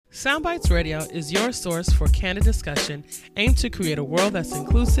Soundbites Radio is your source for candid discussion aimed to create a world that's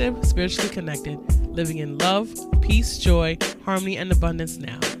inclusive, spiritually connected, living in love, peace, joy, harmony, and abundance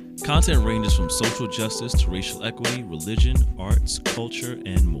now. Content ranges from social justice to racial equity, religion, arts, culture,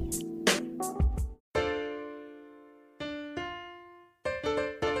 and more.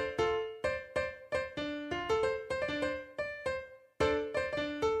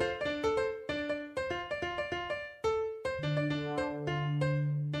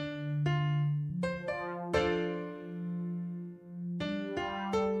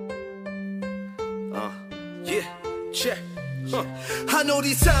 I know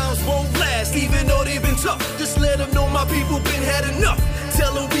these times won't last, even though they've been tough. Just let them know my people been had enough.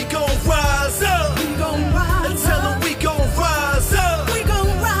 Tell them we gon' rise up. We gon' rise Tell them we gon' rise up. We gon'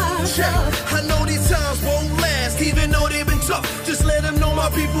 rise up. I know these times won't last, even though they've been tough. Just let them know my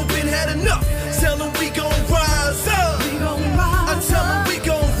people been had enough. Tell them we gon' rise up. We gon' rise Tell them we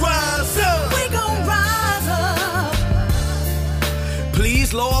gon' rise up. We gon' rise up.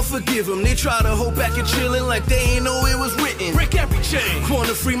 Please, Lord, forgive them. They try to hold back and chillin' like they ain't know it was written. Break every chain.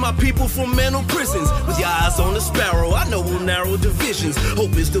 Wanna free my people from mental prisons. With your eyes on the sparrow, I know we'll narrow divisions.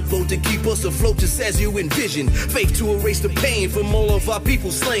 Hope is the boat to keep us afloat just as you envision. Faith to erase the pain from all of our people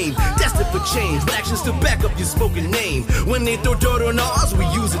slain. Destined for change, with actions to back up your spoken name. When they throw dirt on ours, we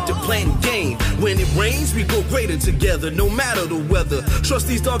use it to plan and gain. When it rains, we grow greater together, no matter the weather. Trust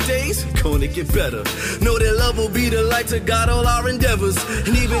these dark days, gonna get better. Know that love will be the light to guide all our endeavors.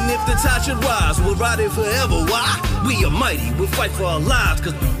 And even if the tide should rise, we'll ride it forever. Why? We are mighty, we'll fight for our lives,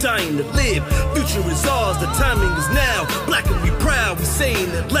 cause we're dying to live. Future is ours, the timing is now. Black and we proud, we saying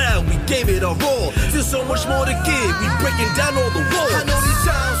it loud, we gave it our all. There's so much more to give, we breaking down all the walls. I know these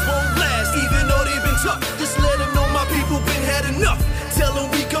times won't last, even though they've been tough. Just let them know my people been had enough. Tell them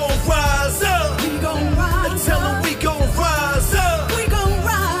we gon' rise up. We gon' rise Tell them we gon' rise up. We gon'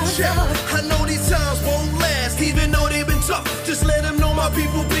 rise up. I know these times won't last, even though they've been tough. Just let them know my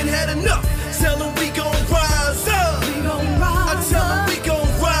people been had enough. Tell them we gon' rise up. We gon' rise Tell them we gon'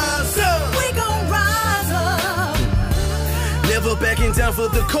 rise up. We gon' rise up. Never backing down for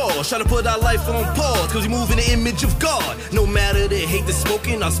the cause. Try to put our life on pause, cause we move in the image of God. No matter the hate that's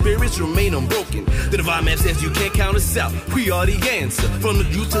smoking, our spirits remain unbroken. The divine man says you can't count us out. We are the answer. From the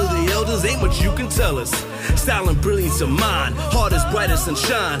youth to the elders, ain't much you can tell us. Style and brilliance of mind, heart as bright as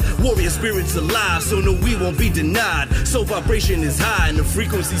sunshine. Warrior spirits alive, so no, we won't be denied. So vibration is high and the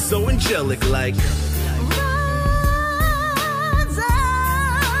frequency so angelic, like. Rise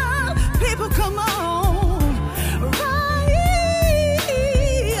up. People, come on. Rise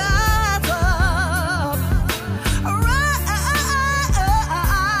up. Rise up.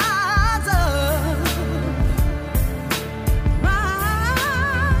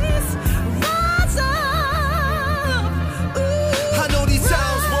 Rise up. Ooh, I know these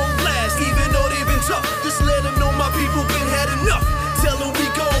times won't last, even though they've been tough. Just let them know my people been had enough. Tell them we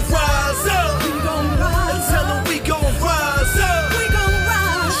gon' rise up. We gon' rise Tell them we gon' rise up. We gon'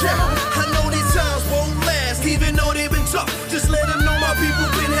 rise up. I know these times won't last, even though they've been tough. Just let them know my people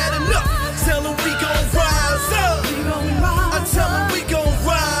been had enough. Tell them we gon' rise up. We gon' rise Tell them we gon'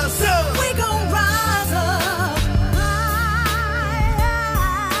 rise up. We gon' rise up. Rise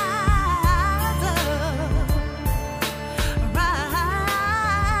up.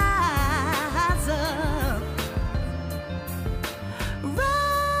 Rise up. Rise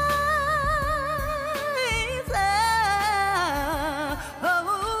up.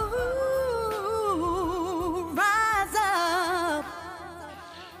 Oh, rise up.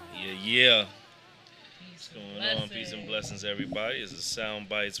 Yeah. What's going on? Peace and blessings, everybody. It's a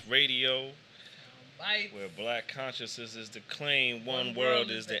Soundbites Radio, where black consciousness is the claim, one world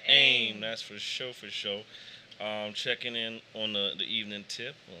is the aim. That's for sure, for sure. Checking in on the evening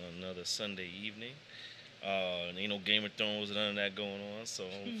tip on another Sunday evening. Ain't no Game of Thrones and none of that going on, so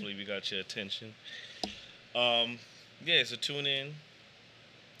hopefully we got your attention. So tune in.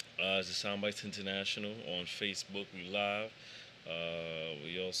 It's the Soundbites International on Facebook. We live.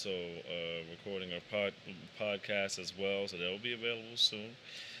 We also recording our podcast as well, so that will be available soon.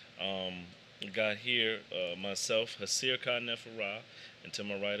 We got here myself, Hasir Khan Neferah, and to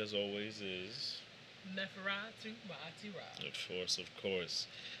my right, as always, is Neferatu Ba'atira. of course.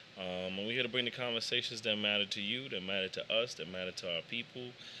 And we're here to bring the conversations that matter to you, that matter to us, that matter to our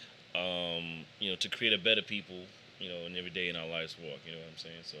people. To create a better people, in every day in our life's walk. You know what I'm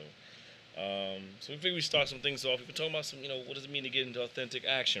saying? So we figure we start some things off. We've been talking about some, what does it mean to get into authentic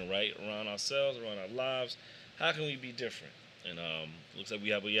action, right? Around ourselves, around our lives. How can we be different? And looks like we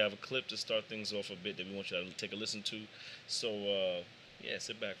have a clip to start things off a bit that we want you to take a listen to. So,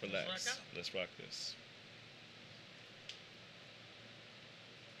 sit back, relax. Let's rock this.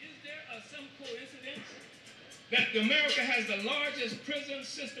 You some coincidence that America has the largest prison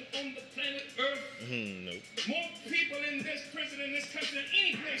system on the planet Earth? Nope. More people in this prison in this country than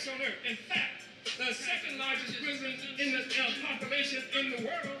any place on Earth. In fact, the second largest prison in the population in the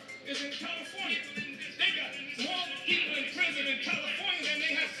world is in California. They got more people in prison in California than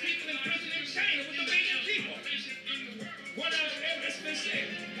they have people in prison in China with 1 billion people. One out of every, it's been said,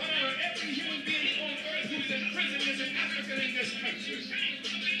 1 out of every human being on Earth who's in prison is an African in this country.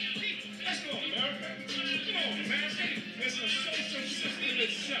 Let's go, America. Come on, America. It's a social system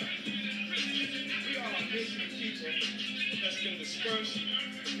itself. We are a nation of people that's been dispersed.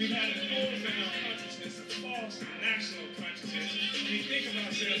 We've had imposed on our consciousness a false national consciousness. We think of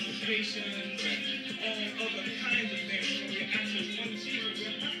ourselves as Haitians and all other kinds of things when we're actually one people.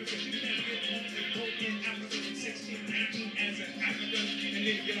 We're Africans. You can't get off the boat in Africa in 1619 as an African and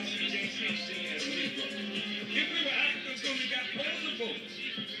then get off the James H.D. as a Negro. If we were Africans when we got on the boat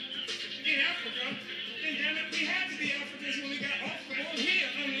in Africa, then damn it, we had to be Africans when we got off the boat here,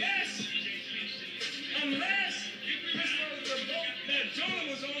 unless this was the boat that Jonah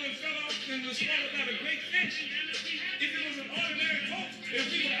was on and fell off and was swallowed by the great fish. If it was an ordinary boat, if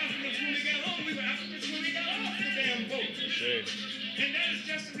we were Africans when we got on, we were Africans when we got off the damn boat. Sure. And that is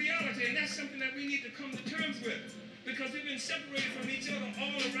just a reality, and that's something that we need to come to terms with. Because we've been separated from each other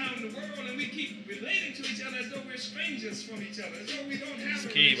all around the world, and we keep relating to each other as though we're strangers from each other, as though we don't have a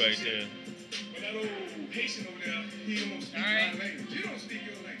Key right relationship. there. But that old Haitian over there, he don't speak All right. my language. You don't speak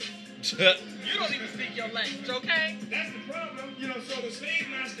your language. You don't even speak your language, okay? That's the problem. You know, so the slave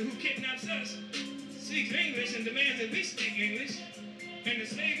master who kidnaps us speaks English and demands that we speak English. And the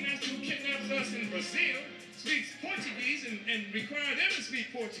slave master who kidnaps us in Brazil speaks Portuguese and requires them to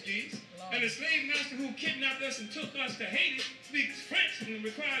speak Portuguese. And the slave master who kidnapped us and took us to Haiti speaks French and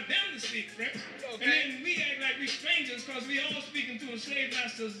required them to speak French. Okay. And then we act like we're strangers because we all speaking through a slave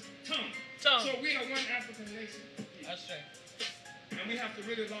master's tongue. So we are one African nation. That's right. And we have to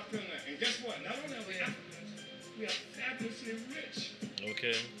really lock in that. And guess what? Not only are we Africans, we are fabulously rich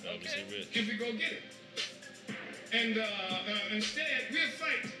Okay. Obviously rich. if we go get it. And instead, we'll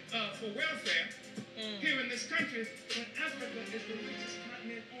fight for welfare here in this country when Africa is the richest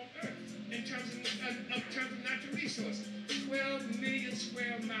continent on Earth in terms of natural resources. 12 million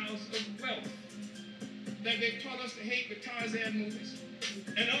square miles of wealth that they've taught us to hate with Tarzan movies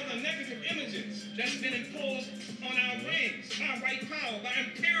and other negative images that's been imposed on our brains by white power, by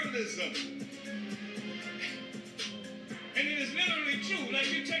imperialism. And it is literally true.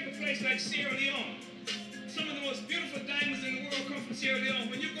 Like you take a place like Sierra Leone. Some of the most beautiful diamonds in the world come from Sierra Leone.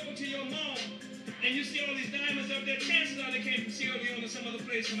 When you go to your mall and you see all these diamonds up there, chances are they came from Sierra Leone or some other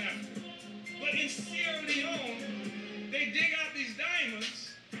place from Africa. But in Sierra Leone, they dig out these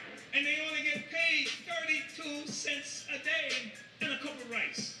diamonds and they only get paid 32 cents a day and a cup of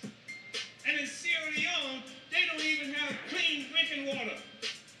rice. And in Sierra Leone, they don't even have clean drinking water.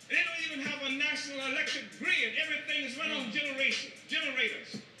 They don't even have a national electric grid. Everything is run on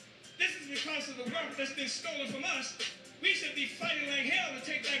generators. This is because of the wealth that's been stolen from us. We should be fighting like hell to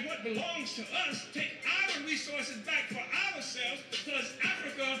take back what belongs to us, take our resources back for ourselves, because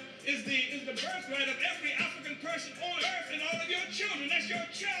Africa is the birthright of every African person on earth and all of your children. That's your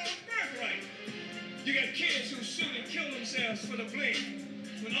child's birthright. You got kids who shoot and kill themselves for the bling,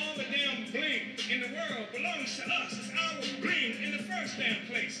 when all the damn bling in the world belongs to us. It's our bling in the first damn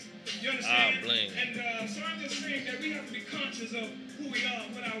place. You understand? Our bling. And so I'm just saying that we have to be conscious of who we are,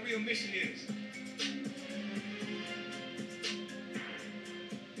 what our real mission is.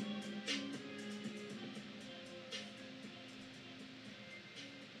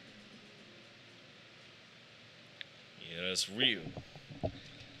 Yeah, that's real.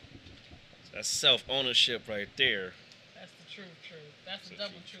 That's self-ownership right there. That's the truth. That's the That's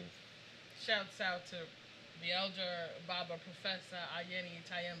double the truth. Shouts out to the elder Baba Professor Ayeni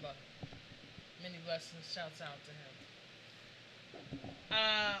Tayemba. Many blessings. Shouts out to him.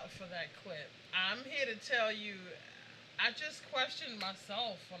 For that clip. I'm here to tell you, I just question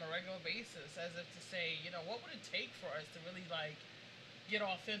myself on a regular basis as if to say, what would it take for us to really get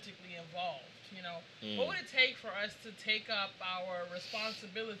authentically involved? What would it take for us to take up our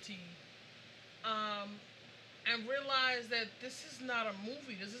responsibility and realize that this is not a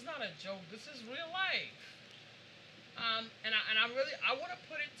movie, this is not a joke, this is real life. And I want to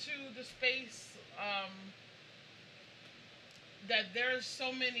put it to the space that there's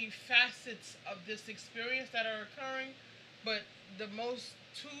so many facets of this experience that are occurring, but the most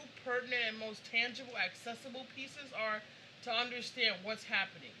two pertinent and most tangible, accessible pieces are to understand what's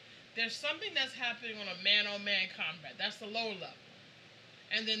happening. There's something that's happening on a man-on-man combat. That's the low level.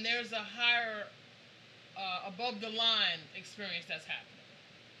 And then there's a higher, above-the-line experience that's happening.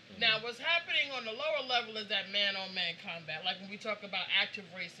 Now, what's happening on the lower level is that man-on-man combat, like when we talk about active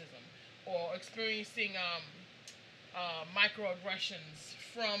racism or experiencing microaggressions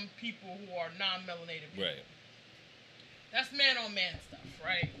from people who are non-melanated people. Right. That's man-on-man stuff,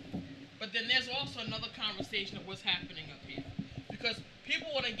 right? But then there's also another conversation of what's happening up here. Because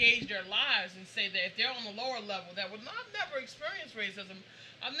people will engage their lives and say that if they're on the lower level, that would not never experience racism.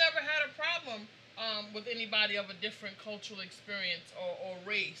 I've never had a problem with anybody of a different cultural experience or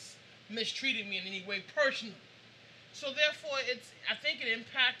race mistreating me in any way personally. So therefore, I think it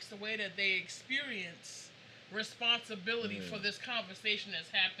impacts the way that they experience responsibility for this conversation that's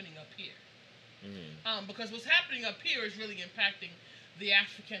happening up here. Because what's happening up here is really impacting the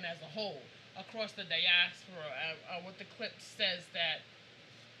African as a whole, across the diaspora. What the clip says that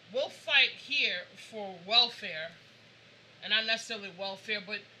we'll fight here for welfare, and not necessarily welfare,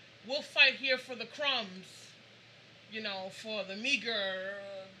 but we'll fight here for the crumbs, for the meager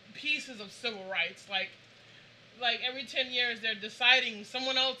pieces of civil rights. Like every 10 years they're deciding,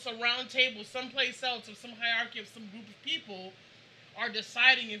 someone else, a round table, someplace else, of some hierarchy of some group of people are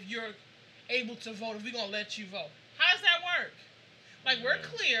deciding if you're able to vote, if we're going to let you vote. How does that work? Like, we're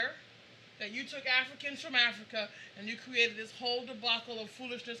clear that you took Africans from Africa and you created this whole debacle of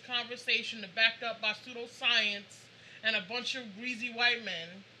foolishness conversation backed up by pseudoscience and a bunch of greasy white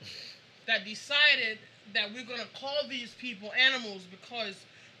men that decided that we're going to call these people animals because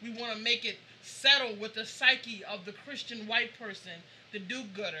we want to make it settle with the psyche of the Christian white person, the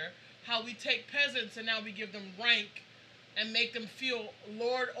do-gooder, how we take peasants and now we give them rank and make them feel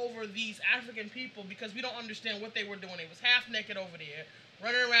lord over these African people because we don't understand what they were doing. They was half naked over there,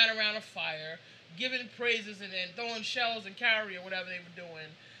 running around a fire, giving praises and then throwing shells and cowrie or whatever they were doing.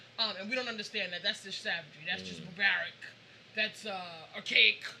 And we don't understand that. That's just savagery. That's just barbaric. That's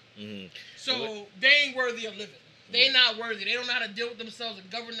archaic. So they ain't worthy of living. They ain't not worthy. They don't know how to deal with themselves and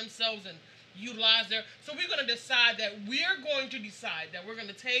govern themselves and utilize their... So we're going to decide that we're going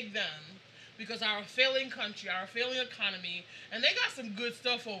to take them because our failing country, our failing economy, and they got some good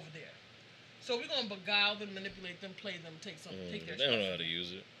stuff over there. So we're going to beguile them, manipulate them, play them, take their stuff. They don't know how to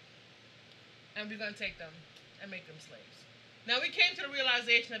use it. And we're going to take them and make them slaves. Now, we came to the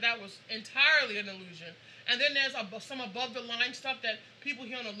realization that was entirely an illusion. And then there's some above-the-line stuff that people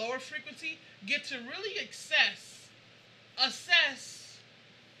here on a lower frequency get to really assess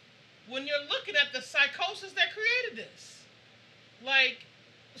when you're looking at the psychosis that created this. Like,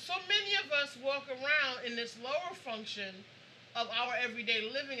 so many of us walk around in this lower function of our everyday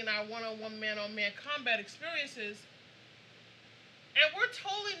living and our one-on-one, man-on-man combat experiences, and we're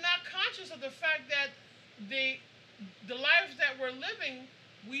totally not conscious of the fact that the lives that we're living,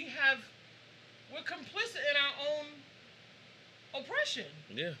 we're complicit in our own oppression.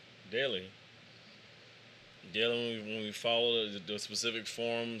 Yeah, daily. When we follow the specific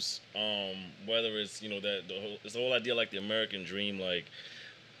forms, whether it's it's the whole idea like the American dream, like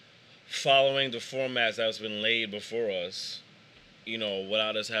following the formats that's been laid before us,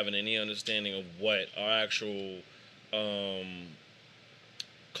 without us having any understanding of what our actual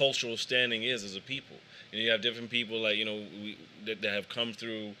cultural standing is as a people. You have different people like that have come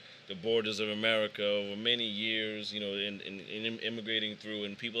through the borders of America over many years, in immigrating through,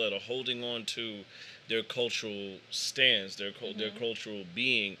 and people that are holding on to their cultural stance, their cultural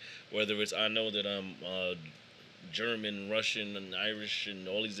being, whether it's I know that I'm German, Russian, and Irish, and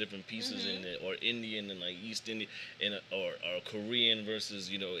all these different pieces in it, or Indian and like East Indian, or Korean versus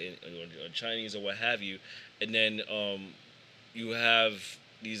or Chinese or what have you, and then you have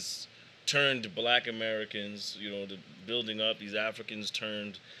these turned Black Americans, building up these Africans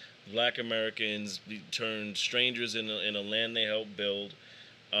turned Black Americans, turned strangers in a land they helped build,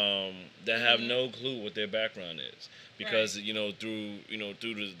 that have no clue what their background is. Because through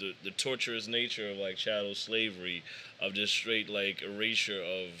the torturous nature of like chattel slavery, of just straight like erasure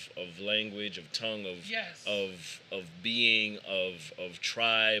of language, of tongue, of being, of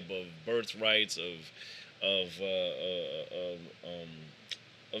tribe, of birthrights, of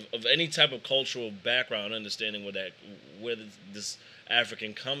any type of cultural background, understanding where this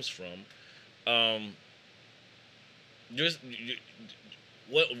African comes from.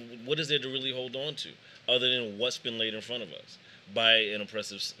 What is there to really hold on to, other than what's been laid in front of us by an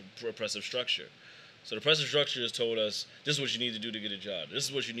oppressive structure? So the oppressive structure has told us this is what you need to do to get a job. This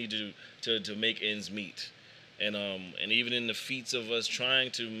is what you need to do to make ends meet. And even in the feats of us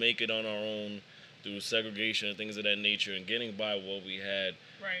trying to make it on our own through segregation and things of that nature and getting by what we had,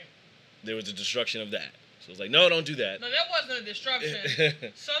 there was a destruction of that. So it's like, no, don't do that. No, that wasn't a destruction.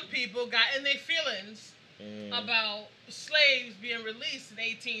 Some people got in their feelings about slaves being released in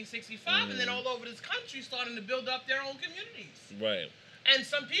 1865 and then all over this country starting to build up their own communities. Right. And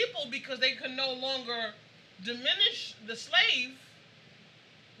some people, because they could no longer diminish the slave,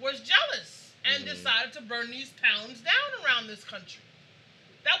 was jealous and decided to burn these towns down around this country.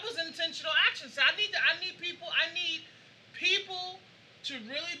 That was intentional action. So I need people to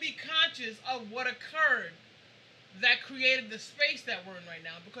really be conscious of what occurred that created the space that we're in right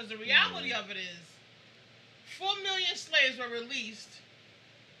now. Because the reality of it is, 4 million slaves were released.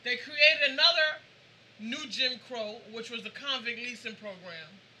 They created another new Jim Crow, which was the convict leasing program.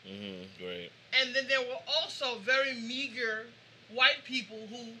 Great. And then there were also very meager white people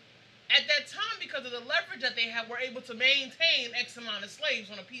who, at that time, because of the leverage that they had, were able to maintain X amount of slaves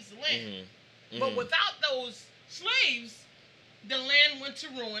on a piece of land. But without those slaves, the land went to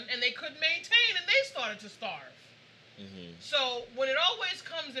ruin, and they couldn't maintain, and they started to starve. So when it always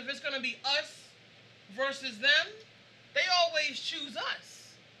comes, if it's going to be us versus them, they always choose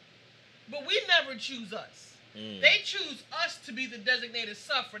us. But we never choose us. They choose us to be the designated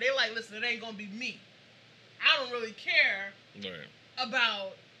sufferer. They like, listen, it ain't going to be me. I don't really care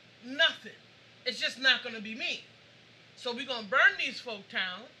about nothing. It's just not going to be me. So we're going to burn these folk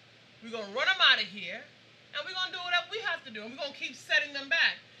down. We're going to run them out of here. And we're going to do whatever we have to do. And we're going to keep setting them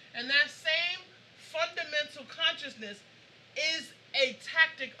back. And that same fundamental consciousness is a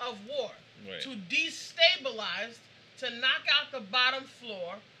tactic of war. To destabilize, to knock out the bottom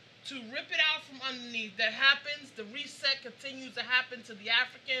floor, to rip it out from underneath. That happens, the reset continues to happen to the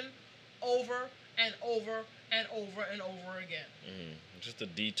African over and over and over and over again. Just a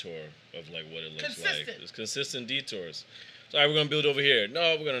detour of like what it looks Consistent. like. It's consistent detours. So, all right, we're gonna build over here.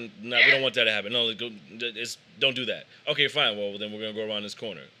 No, we're gonna not. We don't want that to happen. No, don't do that. Okay, fine. Well, then we're gonna go around this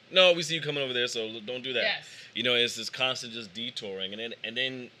corner. No, we see you coming over there, so don't do that. Yes. You know, it's this constant just detouring, and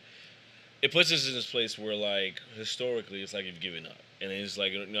then it puts us in this place where, like, historically, it's like you've given up, and it's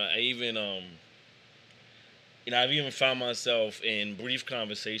like, you know, I've even found myself in brief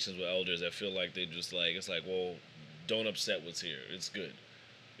conversations with elders that feel like they just like, it's like, well, don't upset what's here. It's good.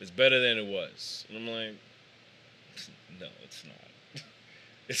 It's better than it was. And I'm like, no, it's not.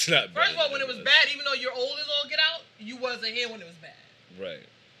 It's not better. First of all, when it was bad, even though you're old as all get out, you wasn't here when it was bad. Right.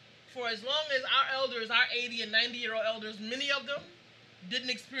 For as long as our elders, our 80 and 90-year-old elders, many of them didn't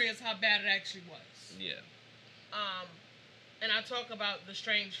experience how bad it actually was. Yeah. And I talk about the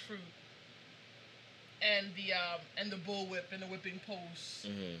strange fruit and the bullwhip and the whipping post,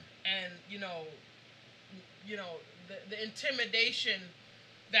 and you know the intimidation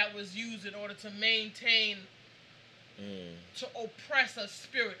that was used in order to maintain, to oppress a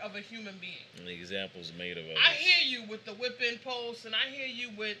spirit of a human being. And the examples made of it. I hear you with the whipping post, and I hear you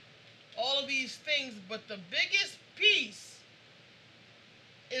with all of these things, but the biggest piece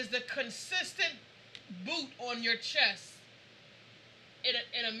is the consistent boot on your chest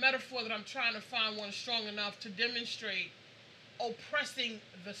in a metaphor that I'm trying to find one strong enough to demonstrate oppressing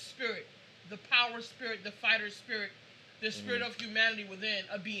the spirit, the power spirit, the fighter spirit, the spirit of humanity within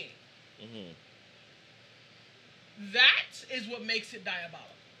a being. That is what makes it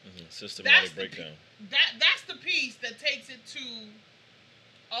diabolical. Systematic breakdown. That's the piece that takes it to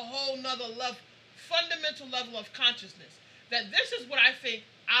a whole nother level, fundamental level of consciousness. That this is what I think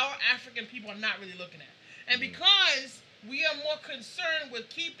our African people are not really looking at. And because we are more concerned with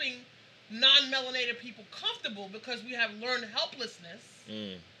keeping non-melanated people comfortable because we have learned helplessness,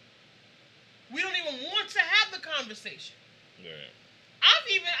 we don't even want to have the conversation. Right.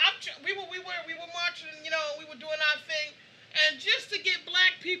 We were marching, you know, we were doing our thing, and just to get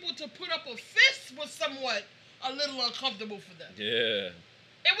black people to put up a fist was somewhat a little uncomfortable for them. Yeah.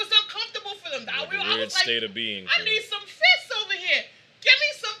 It was uncomfortable for them. Like I weird was like, state of being. I need some fists over here. Give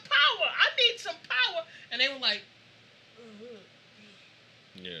me some power. I need some power. And they were like,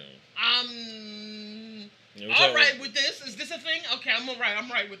 all right with this. Is this a thing? Okay, I'm all right. I'm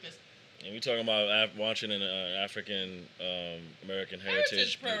right with this. And we're talking about watching an African American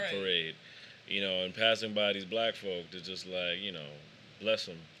Heritage Parade. You know, and passing by these black folk, they're just like, you know, bless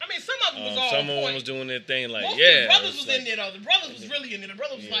them. I mean, some of them was all some of them was doing their thing, like, most yeah. of the brothers was like, in there, though. The brothers was really in there. The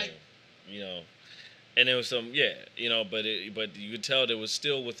brothers was like, you know, and there was some, you know, but you could tell there was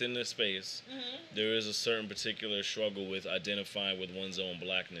still within this space, there is a certain particular struggle with identifying with one's own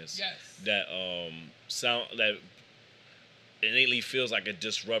blackness. Yes. That innately feels like a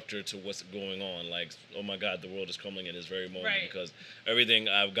disruptor to what's going on. Like, oh my God, the world is crumbling in this very moment because everything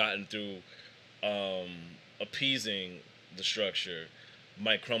I've gotten through appeasing the structure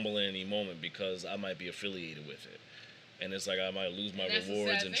might crumble in any moment because I might be affiliated with it. And it's like I might lose my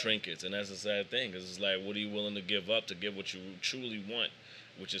rewards and trinkets. And that's a sad thing because it's like, what are you willing to give up to get what you truly want,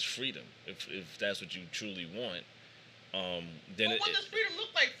 which is freedom, if that's what you truly want. Then what does freedom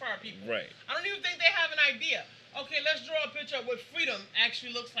look like for our people? Right. I don't even think they have an idea. Okay, let's draw a picture of what freedom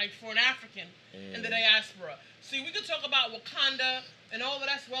actually looks like for an African in the diaspora. See, we could talk about Wakanda and all of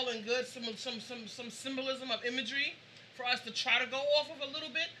that's well and good, some symbolism of imagery for us to try to go off of a little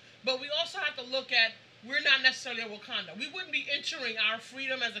bit, but we also have to look at we're not necessarily a Wakanda. We wouldn't be entering our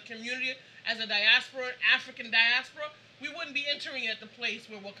freedom as a community, as a diaspora, African diaspora. We wouldn't be entering at the place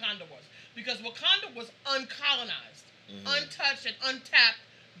where Wakanda was, because Wakanda was uncolonized, untouched and untapped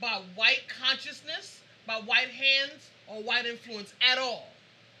by white consciousness, by white hands or white influence at all.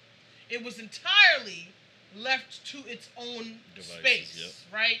 It was entirely left to its own space,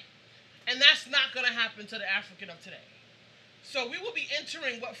 right? And that's not going to happen to the African of today. So we will be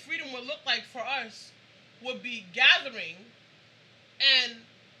entering what freedom would look like for us would be gathering and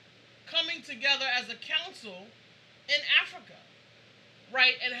coming together as a council in Africa,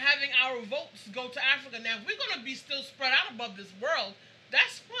 right? And having our votes go to Africa. Now, if we're going to be still spread out above this world,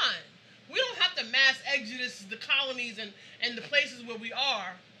 that's fine. We don't have to mass exodus the colonies and the places where we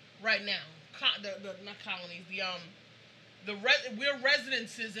are right now. Not colonies, we're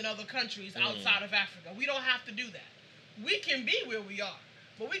residences in other countries outside of Africa. We don't have to do that. We can be where we are,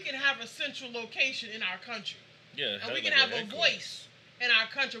 but we can have a central location in our country. Yeah, and we can have a voice in our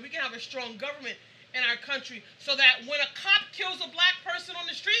country. We can have a strong government in our country so that when a cop kills a black person on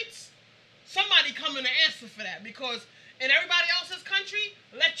the streets, somebody coming to answer for that, because in everybody else's country,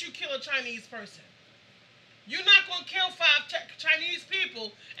 let you kill a Chinese person. You're not going to kill 5 Chinese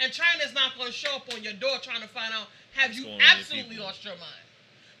people, and China's not going to show up on your door trying to find out, have you absolutely lost your mind?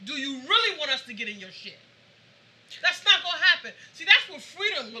 Do you really want us to get in your shit? That's not going to happen. See, that's what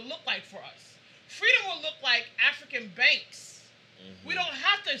freedom would look like for us. Freedom will look like African banks. We don't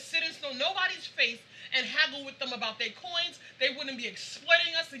have to sit in nobody's face and haggle with them about their coins. They wouldn't be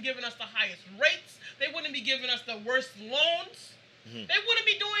exploiting us and giving us the highest rates. They wouldn't be giving us the worst loans. They wouldn't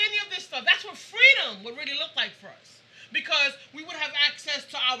be doing any of this stuff. That's what freedom would really look like for us, because we would have access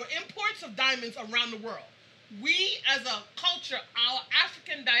to our imports of diamonds around the world. We, as a culture, our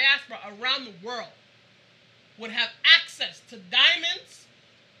African diaspora around the world, would have access to diamonds,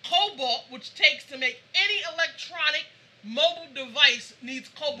 cobalt, which takes to make any electronic mobile device needs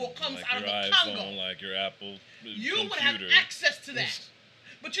cobalt, comes like out of the your Congo. iPhone, like your Apple You computer. would have access to that.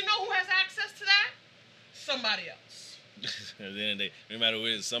 But you know who has access to that? Somebody else. At the end of the day, no matter what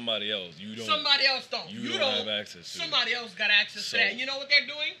it is, somebody else. You don't. Somebody else don't. You don't have access to Somebody else got access to So- that. You know what they're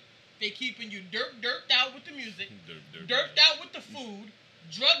doing? They keeping you dirked out with the music, dirked out with the food,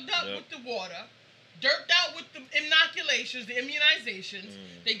 drugged up with the water, dirked out with the inoculations, the immunizations.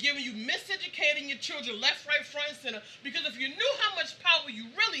 They're giving you miseducating your children left, right, front, and center. Because if you knew how much power you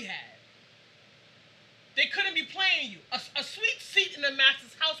really had, they couldn't be playing you. A sweet seat in the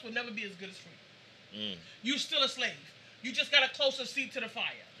master's house would never be as good as free. You're still a slave. You just got a closer seat to the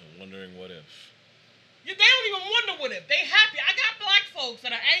fire. I'm wondering what if. They don't even wonder what if. They happy. I got black folks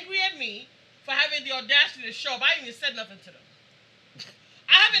that are angry at me for having the audacity to show up. I ain't even said nothing to them.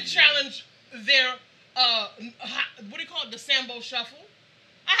 I haven't challenged their, what do you call it, the Sambo Shuffle.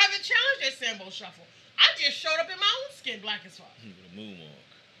 I haven't challenged their Sambo Shuffle. I just showed up in my own skin, black as fuck. With a moonwalk.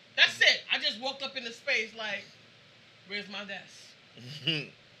 That's it. I just walked up into space like, where's my desk?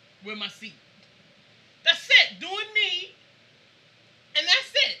 Where's my seat? That's it. Doing me. And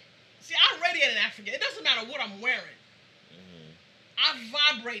that's it. See, I radiate in African. It doesn't matter what I'm wearing. I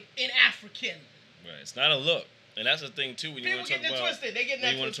vibrate in African. Right. It's not a look. And that's the thing too. When you want to talk about, twisted. They get that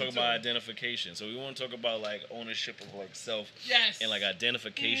when you want to talk twisted about too. identification. So we want to talk about like ownership of like self. Yes. And like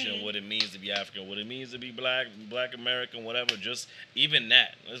identification of what it means to be African, what it means to be black American, whatever. Just even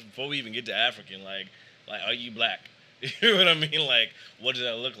that. Before we even get to African, like are you black? You know what I mean? Like, what does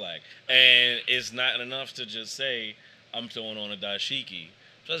that look like? And it's not enough to just say I'm throwing on a dashiki.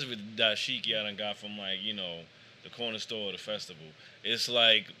 Especially with the dashiki I done got from like, you know, the corner store or the festival. It's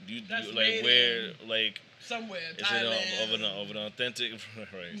like you like where like somewhere is it of an authentic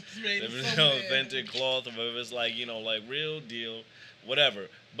right? If it's an somewhere. authentic cloth, or if it's like, you know, like real deal, whatever.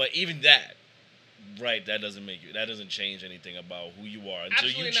 But even that, right? That doesn't change anything about who you are until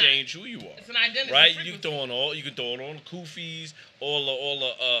Absolutely you not. change who you are. It's an identity. Right? frequency. You can throw on the kufis, all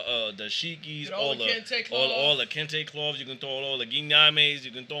the shikis, Get all the kente cloths. all the kente cloths. You can throw on all the ginyames.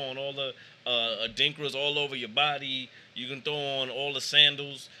 You can throw on all the adinkras all over your body. You can throw on all the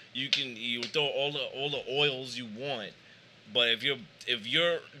sandals. You throw all the oils you want. But if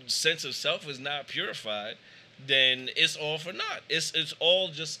your sense of self is not purified, then it's all for naught. It's all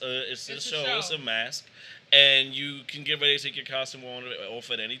just it's a show. It's a mask, and you can get ready to take your costume off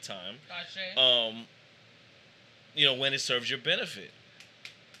at any time. Gotcha. You know, when it serves your benefit,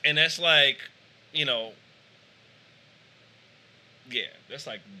 and that's like, you know, yeah, that's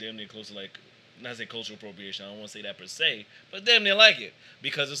like damn near close to like, not say cultural appropriation. I don't want to say that per se, but damn near like it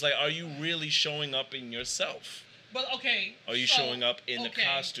because it's like, are you really showing up in yourself? But okay. Are you showing up in the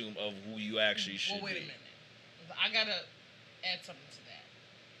costume of who you actually should be? Well, wait a minute. I gotta add something to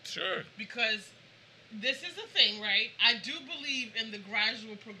that. Sure. Because this is the thing, right? I do believe in the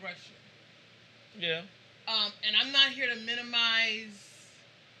gradual progression. Yeah. And I'm not here to minimize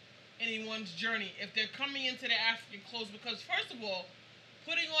anyone's journey if they're coming into the African clothes, because first of all,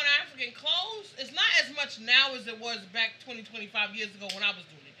 putting on African clothes is not as much now as it was back 20, 25 years ago when I was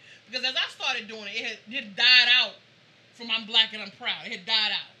doing it. Because as I started doing it, it died out from I'm Black and I'm Proud. It had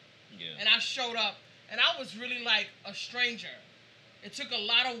died out. Yeah. And I showed up, and I was really like a stranger. It took a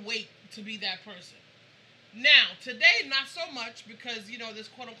lot of weight to be that person. Now, today, not so much, because, you know, this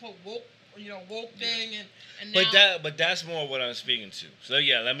quote-unquote woke thing, and now... But that's more what I'm speaking to. So,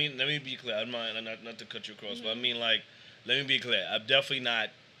 yeah, let me be clear. I'm not to cut you across, but I mean, like, let me be clear. I'm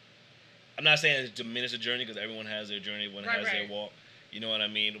not saying to diminish the journey, because everyone has their journey, everyone has their walk. You know what I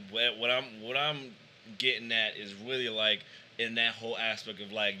mean? What I'm getting at is really like in that whole aspect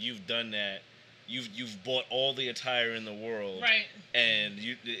of like you've done that, you've bought all the attire in the world, right? And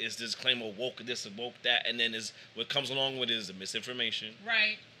it's this claim of woke this and woke that, and then what comes along with it is the misinformation,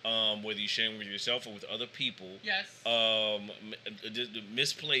 right? Whether you're sharing with yourself or with other people, yes. The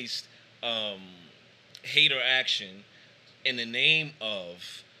misplaced hate or action in the name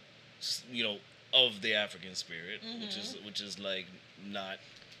of, you know, of the African spirit, which is like not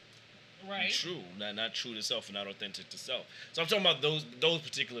true, not true to self and not authentic to self. So I'm talking about those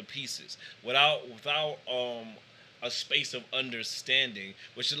particular pieces without a space of understanding,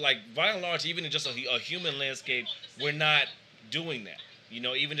 which is like by and large, even in just a human landscape, we're not doing that. You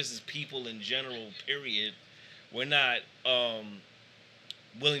know, even just as people in general, period, we're not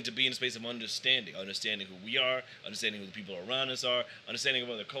willing to be in a space of understanding who we are, understanding who the people around us are, understanding of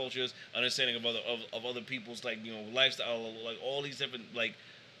other cultures, understanding of other people's, like, you know, lifestyle, like all these different, like,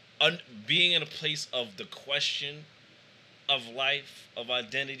 being in a place of the question of life, of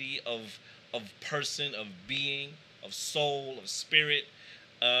identity, of person, of being, of soul, of spirit.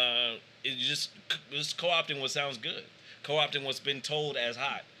 It's just co-opting what sounds good, co-opting what's been told as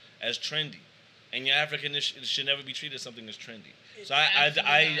hot, as trendy, and your Africanness should never be treated as something that's trendy. So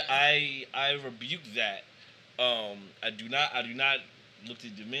I rebuke that. I do not look to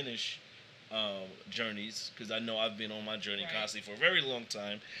diminish journeys, because I know I've been on my journey constantly for a very long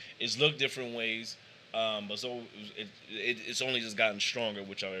time. It's looked different ways, but so it's only just gotten stronger,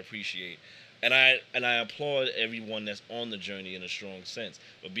 which I appreciate. And I applaud everyone that's on the journey in a strong sense.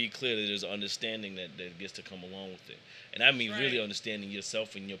 But be clear that there's an understanding that gets to come along with it. And I mean really understanding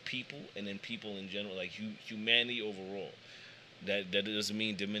yourself and your people, and then people in general, like humanity overall. That doesn't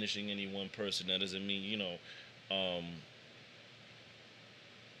mean diminishing any one person. That doesn't mean, you know,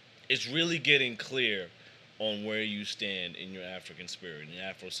 it's really getting clear on where you stand in your African spirit, in your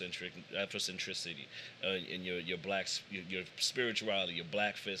Afrocentricity, in your black, your spirituality, your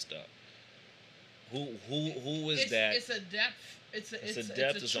black fist up. Who is that? It's a depth. It's a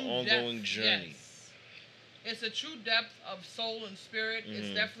depth. It's an ongoing journey. Yes. It's a true depth of soul and spirit. Mm-hmm.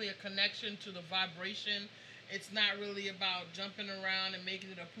 It's definitely a connection to the vibration. It's not really about jumping around and making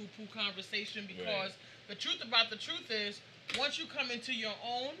it a poo-poo conversation, because the truth about the truth is, once you come into your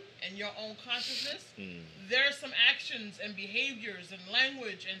own and your own consciousness, there's some actions and behaviors and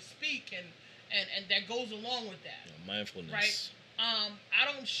language and speak and that goes along with that. Mindfulness. Right?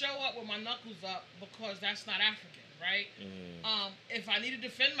 I don't show up with my knuckles up because that's not African, right? If I need to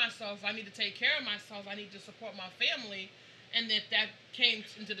defend myself, I need to take care of myself, I need to support my family, and that came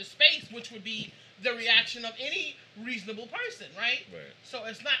into the space, which would be the reaction of any reasonable person, right? So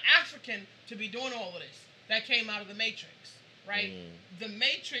it's not African to be doing all of this. That came out of the Matrix, right? The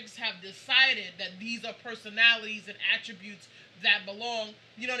Matrix have decided that these are personalities and attributes that belong.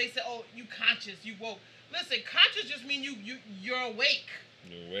 You know, they say, oh, you conscious, you woke. Listen, conscious just means you're awake.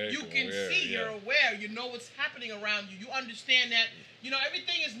 You're aware, you can see, you're aware, you know what's happening around you. You understand that, you know,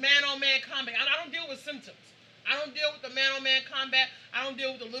 everything is man-on-man combat. I don't deal with symptoms. I don't deal with the man-on-man combat. I don't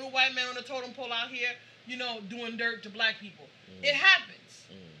deal with the little white man on the totem pole out here, you know, doing dirt to black people. It happens.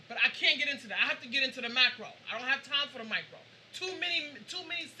 But I can't get into that. I have to get into the macro. I don't have time for the micro. Too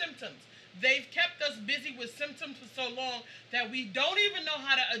many symptoms. They've kept us busy with symptoms for so long that we don't even know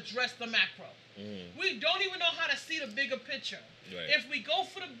how to address the macro. We don't even know how to see the bigger picture. If we go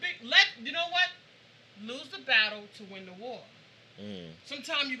for the you know what? Lose the battle to win the war.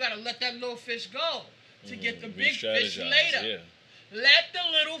 Sometimes you got to let that little fish go to get the big fish later. Yeah. Let the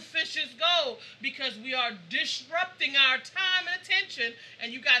little fishes go, because we are disrupting our time and attention,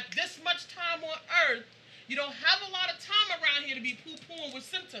 and you got this much time on earth. You don't have a lot of time around here to be poo-pooing with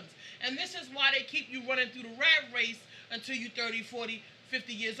symptoms. And this is why they keep you running through the rat race until you're 30, 40,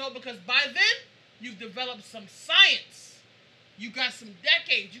 50 years old. Because by then, you've developed some science. You got some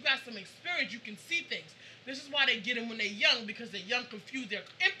decades. You got some experience. You can see things. This is why they get them when they're young, because they're young, confused. They're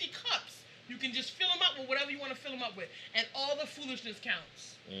empty cups. You can just fill them up with whatever you want to fill them up with. And all the foolishness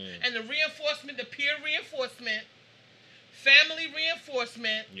counts. And the reinforcement, the peer reinforcement, family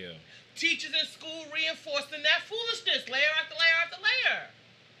reinforcement, teachers in school reinforcing that foolishness, layer after layer after layer.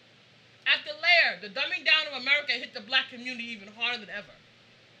 After layer, the dumbing down of America hit the black community even harder than ever.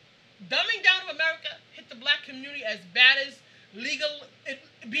 Dumbing down of America hit the black community as bad as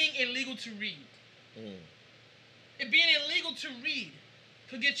being illegal to read. It being illegal to read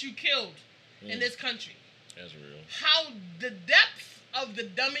could get you killed in this country. That's real. How the depth of the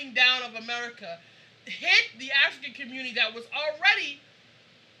dumbing down of America hit the African community that was already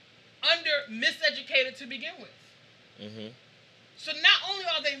miseducated to begin with. So not only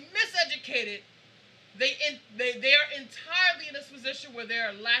are they miseducated, they are entirely in this position where they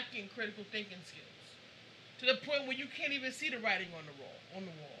are lacking critical thinking skills, to the point where you can't even see the writing on the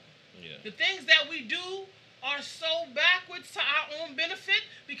wall. The things that we do are so backwards to our own benefit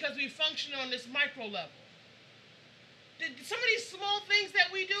because we function on this micro level. Some of these small things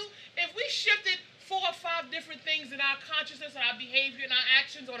that we do, if we shifted 4 or 5 different things in our consciousness, our behavior, and our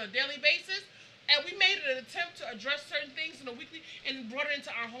actions on a daily basis, and we made an attempt to address certain things in a weekly and brought it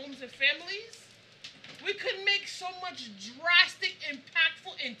into our homes and families, we could make so much drastic,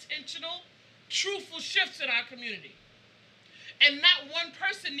 impactful, intentional, truthful shifts in our community. And not one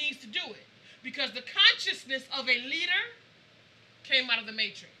person needs to do it, because the consciousness of a leader came out of the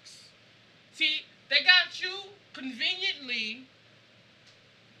matrix. See, they got you conveniently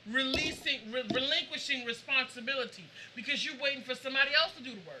relinquishing responsibility because you're waiting for somebody else to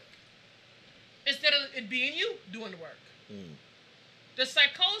do the work, instead of it being you doing the work. The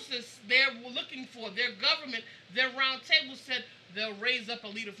psychosis they're looking for, their government, their round table said they'll raise up a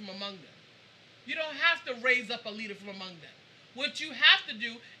leader from among them. You don't have to raise up a leader from among them. What you have to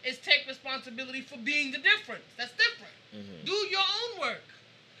do is take responsibility for being the difference. That's different. Do your own work.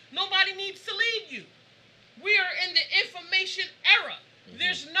 Nobody needs to lead you. We are in the information era.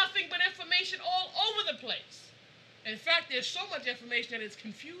 There's nothing but information all over the place. In fact, there's so much information that it's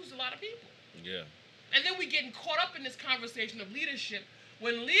confused a lot of people. And then we're getting caught up in this conversation of leadership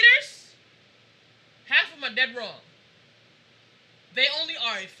when leaders, half of them are dead wrong. They only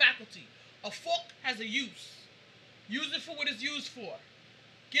are a faculty. A fork has a use. Use it for what it's used for.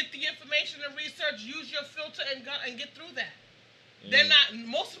 Get the information and research, use your filter and get through that.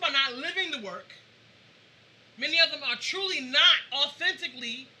 Most of them are not living the work. Many of them are truly not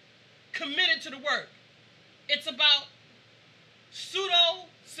authentically committed to the work. It's about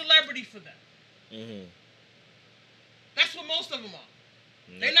pseudo-celebrity for them. That's what most of them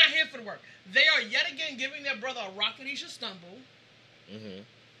are. They're not here for the work. They are yet again giving their brother a rock that he should stumble.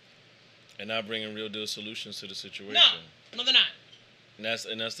 And not bringing real deal solutions to the situation. No, they're not.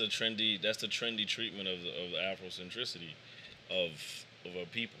 And that's the trendy treatment of the Afrocentricity of our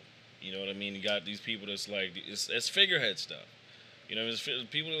people. You know what I mean? You got these people that's like it's figurehead stuff. You know, it's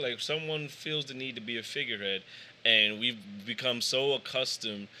people like someone feels the need to be a figurehead, and we've become so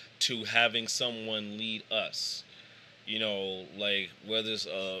accustomed to having someone lead us. You know, like whether it's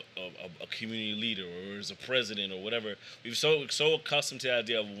a community leader or it's a president or whatever, we've so accustomed to the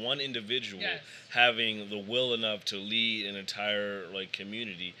idea of one individual having the will enough to lead an entire like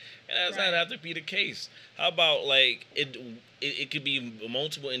community, and that does not have to be the case. How about like it could be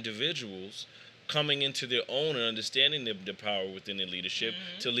multiple individuals coming into their own and understanding the power within their leadership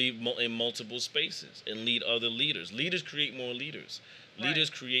to lead in multiple spaces and lead other leaders. Leaders create more leaders.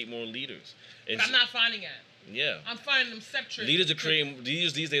 Leaders create more leaders. And but I'm not finding it. Yeah, I'm finding them separate. Leaders are creating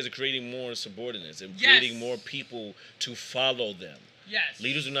these days are creating more subordinates and creating more people to follow them.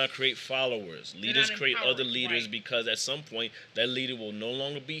 Leaders do not create followers. Leaders create other leaders because at some point that leader will no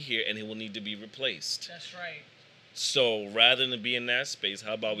longer be here and he will need to be replaced. That's right. So rather than be in that space,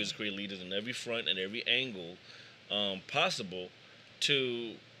 how about we just create leaders in every front and every angle possible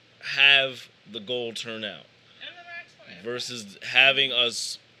to have the goal turn out, versus having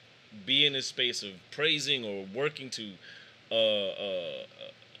us be in this space of praising or working to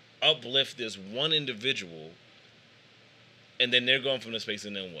uplift this one individual, and then they're going from the space,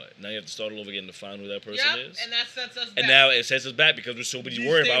 and then what? Now you have to start all over again to find who that person is. And that sets us back. And now it sets us back because we're so busy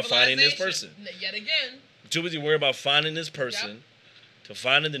worried about finding this person. Yet again. Too busy worried about finding this person, to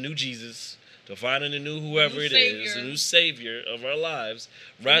finding the new Jesus, to finding the new whoever it is, the new savior of our lives,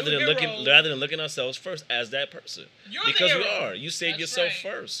 rather than looking ourselves first as that person. You're because the we hero. are. You save yourself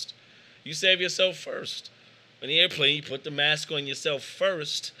first. You save yourself first. On the airplane, you put the mask on yourself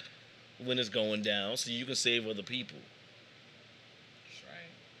first when it's going down so you can save other people. That's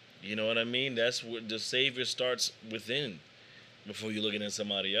right. You know what I mean? That's what the savior starts within before you're looking at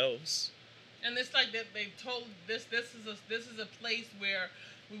somebody else. And it's like that they told this is a place where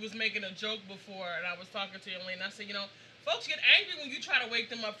we was making a joke before, and I was talking to Elaine, and I said, folks get angry when you try to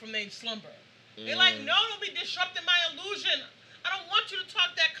wake them up from their slumber. They're like, no, don't be disrupting my illusion. I don't want you to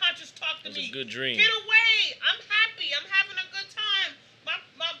talk that conscious talk to me. It's a good dream. Get away. I'm happy. I'm having a good time.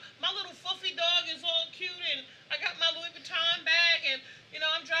 My little fluffy dog is all cute, and I got my Louis Vuitton bag, and,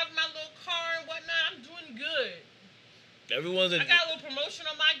 I'm driving my little car and whatnot. I'm doing good. I got a little promotion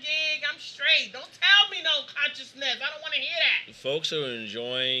on my gig. I'm straight. Don't tell me no consciousness. I don't want to hear that. Folks are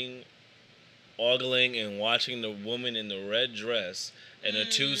enjoying ogling and watching the woman in the red dress and are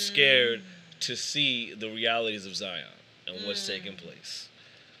too scared to see the realities of Zion and what's taking place.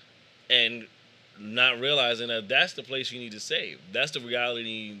 And not realizing that that's the place you need to save. That's the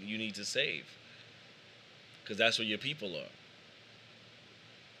reality you need to save. Because that's where your people are.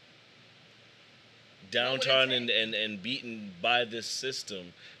 Downtrodden and beaten by this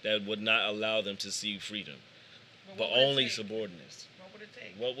system that would not allow them to see freedom, but only subordinates. What would it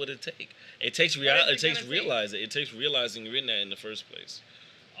take? What would it take? It takes reality. It takes realizing. It takes realizing you're in that in the first place.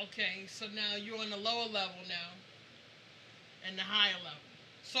 Okay, so now you're on the lower level now, and the higher level.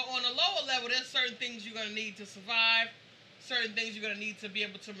 So on the lower level, there's certain things you're gonna need to survive, certain things you're gonna need to be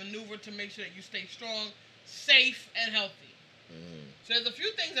able to maneuver to make sure that you stay strong, safe, and healthy. So there's a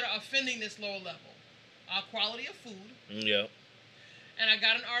few things that are offending this lower level. Quality of food. Yeah. And I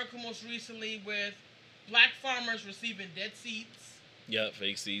got an article most recently with black farmers receiving dead seeds. Yeah,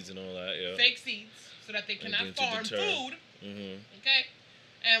 fake seeds and all that, yeah. Fake seeds, so that they cannot farm food. Okay?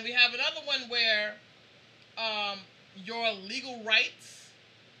 And we have another one where your legal rights,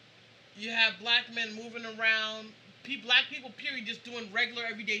 you have black men moving around, black people, period, just doing regular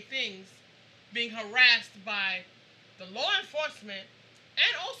everyday things, being harassed by the law enforcement,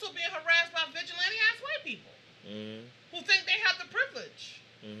 and also being harassed by vigilante-ass white people who think they have the privilege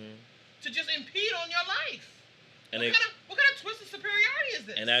to just impede on your life. And what kind of twisted superiority is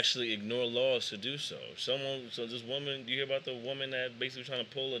this? And actually ignore laws to do so. So this woman, do you hear about the woman that basically trying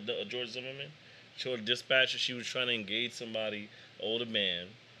to pull a George Zimmerman? She told a dispatcher she was trying to engage somebody, older man.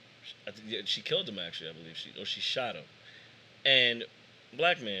 She killed him, actually, I believe. She shot him. And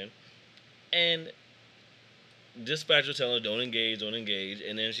black man. And dispatcher telling her, don't engage.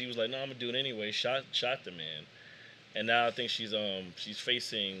 And then she was like, no, I'm going to do it anyway. Shot the man. And now I think she's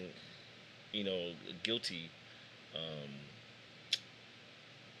facing, guilty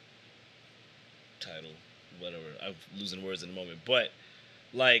title, whatever. I'm losing words in a moment. But,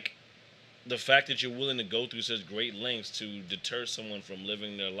 the fact that you're willing to go through such great lengths to deter someone from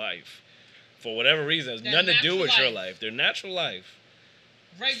living their life, for whatever reason, it's nothing to do with your life. Their natural life.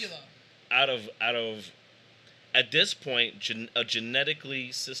 Regular. Out of at this point, a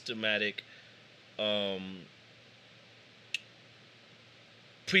genetically systematic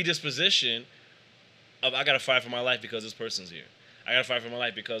predisposition of I gotta fight for my life because this person's here. I gotta fight for my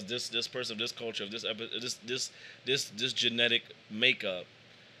life because this person, this culture, this genetic makeup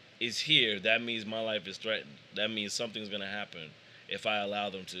is here. That means my life is threatened. That means something's gonna happen if I allow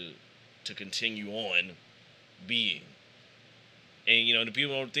them to continue on being. And the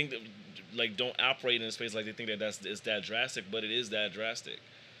people don't think that, don't operate in a space like they think that it's that drastic, but it is that drastic.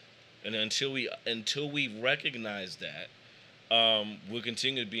 And until we recognize that, we'll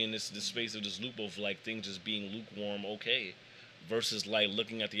continue to be in this space of this loop of things just being lukewarm, okay, versus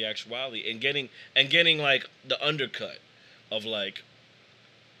looking at the actuality and getting the undercut of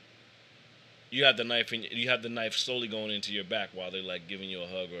you have the knife and you have the knife slowly going into your back while they're giving you a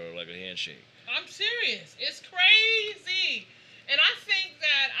hug or a handshake. I'm serious. It's crazy. And I think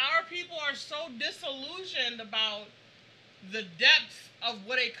that our people are so disillusioned about the depth of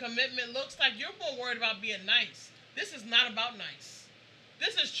what a commitment looks like. You're more worried about being nice. This is not about nice.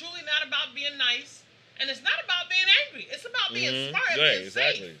 This is truly not about being nice. And it's not about being angry. It's about being smart and being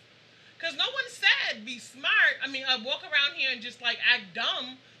safe. Because no one said be smart. I mean, walk around here and just act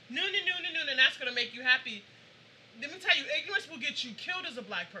dumb. No, and that's going to make you happy. Let me tell you, ignorance will get you killed as a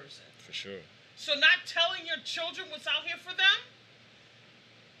black person. For sure. So not telling your children what's out here for them,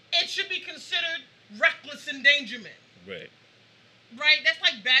 it should be considered reckless endangerment. Right. Right? That's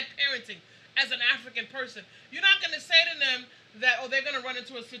like bad parenting as an African person. You're not going to say to them that, they're going to run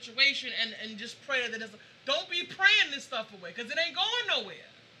into a situation and just pray that it doesn't. Don't be praying this stuff away because it ain't going nowhere.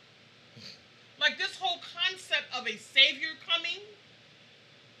 This whole concept of a savior coming,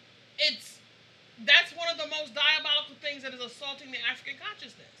 that's one of the most diabolical things that is assaulting the African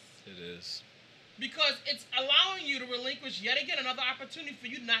consciousness. It is. Because it's allowing you to relinquish yet again another opportunity for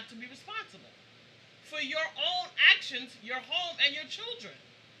you not to be responsible for your own actions, your home, and your children.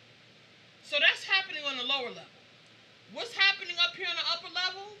 So that's happening on the lower level. What's happening up here on the upper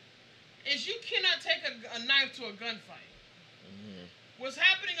level is you cannot take a knife to a gunfight. Mm-hmm. What's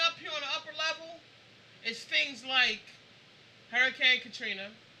happening up here on the upper level is things like Hurricane Katrina.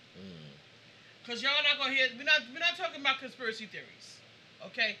 Because y'all not going to hear, we're not talking about conspiracy theories.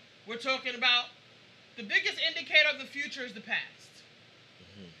 Okay? We're talking about the biggest indicator of the future is the past.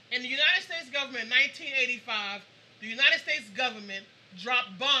 In the United States government in 1985, the United States government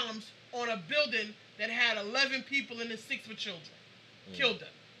dropped bombs on a building that had 11 people in it, 6 were children. Killed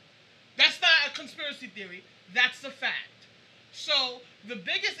them. That's not a conspiracy theory. That's the fact. So the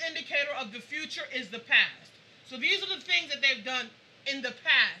biggest indicator of the future is the past. So these are the things that they've done in the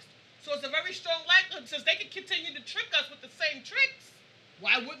past. So it's a very strong likelihood, since they can continue to trick us with the same tricks,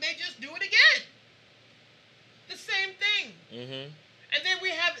 why wouldn't they just do it again? The same thing. Mm-hmm. And then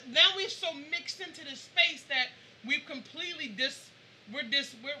now we're so mixed into this space that we've completely we're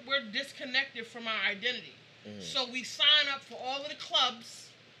disconnected from our identity. So we sign up for all of the clubs,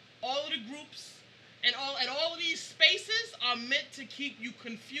 all of the groups, and all of these spaces are meant to keep you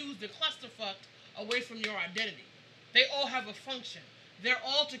confused and clusterfucked away from your identity. They all have a function. They're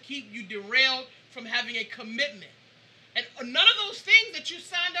all to keep you derailed from having a commitment. And none of those things that you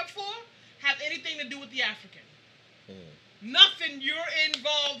signed up for have anything to do with the African. Nothing you're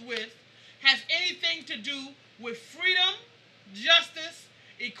involved with has anything to do with freedom, justice,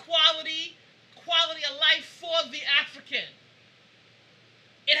 equality, quality of life for the African.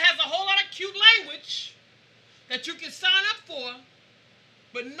 It has a whole lot of cute language that you can sign up for,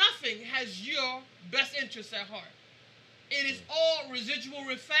 but nothing has your best interests at heart. It is all residual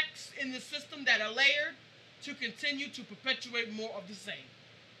effects in the system that are layered to continue to perpetuate more of the same.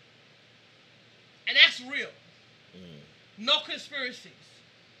 And that's real. No conspiracies.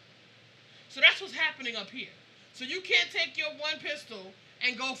 So that's what's happening up here. So you can't take your one pistol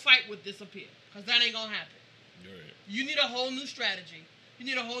and go fight with this up here, because that ain't gonna happen. Right. You need a whole new strategy. You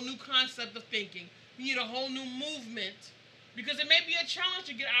need a whole new concept of thinking. You need a whole new movement, because it may be a challenge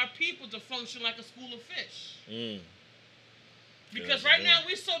to get our people to function like a school of fish. Because right now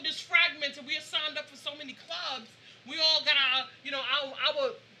we're so disfragmented. We are signed up for so many clubs. We all got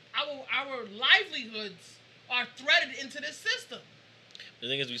our livelihoods are threaded into this system. The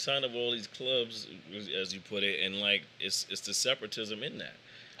thing is, we signed up for all these clubs, as you put it, and like it's the separatism in that.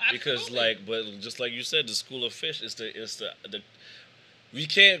 Because but just like you said, the school of fish is the we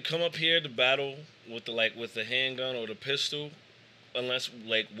can't come up here to battle with the handgun or the pistol unless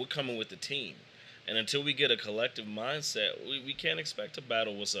we're coming with the team. And until we get a collective mindset, we can't expect to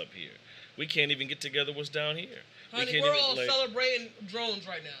battle what's up here. We can't even get together what's down here. Honey, we're all celebrating drones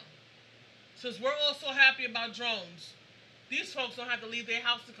right now. Since we're all so happy about drones, these folks don't have to leave their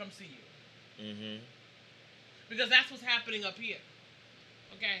house to come see you. Mm-hmm. Because that's what's happening up here.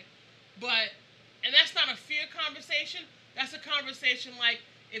 Okay? And that's not a fear conversation. That's a conversation like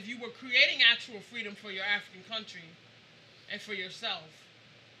if you were creating actual freedom for your African country and for yourself.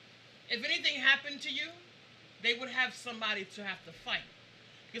 If anything happened to you, they would have somebody to have to fight.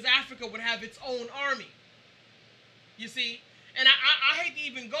 Because Africa would have its own army. You see? And I hate to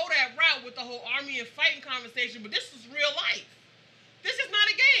even go that route with the whole army and fighting conversation, but this is real life. This is not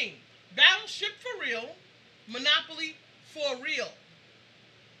a game. Battleship for real. Monopoly for real.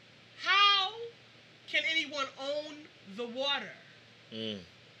 How can anyone own the water?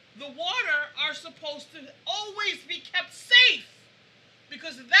 The water are supposed to always be kept safe,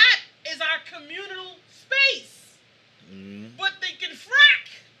 because that is our communal space. But they can frack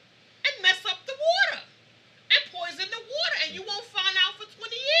and mess up the water and poison the water, and you won't find out for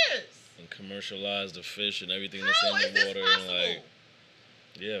 20 years. And commercialize the fish and everything that's How in is the this water. possible? And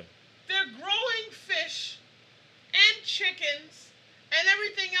yeah. They're growing fish and chickens and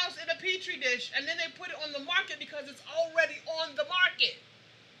everything else in a petri dish, and then they put it on the market because it's already on the market.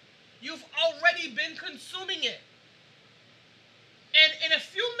 You've already been consuming it. And in a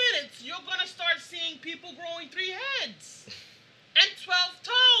few minutes, you're going to start seeing people growing 3 heads and 12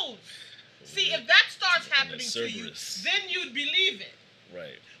 toes. See, if that starts happening to you, then you'd believe it.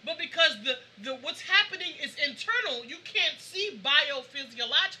 Right. But because the what's happening is internal, you can't see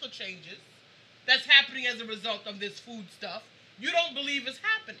biophysiological changes that's happening as a result of this food stuff. You don't believe it's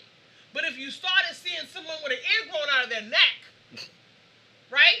happening. But if you started seeing someone with an ear growing out of their neck,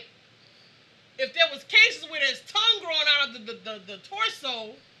 right? If there was cases where there's tongue growing out of the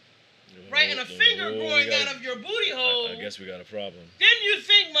torso, right, and a finger growing out of your booty hole, I guess we got a problem. then you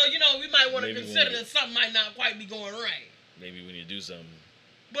think, well, we might want to consider that something might not quite be going right. Maybe we need to do something.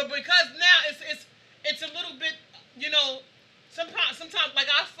 But because now it's a little bit, sometimes like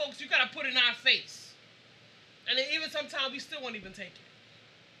our folks, you gotta put it in our face. And then even sometimes we still won't even take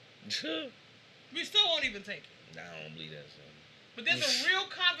it. We still won't even take it. Nah, I don't believe that, son. But there's a real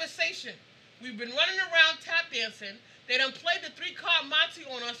conversation. We've been running around tap dancing. They done played the 3-card Monte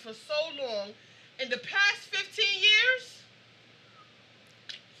on us for so long. In the past 15 years,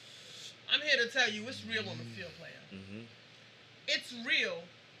 I'm here to tell you it's real on the field, player. Mm-hmm. It's real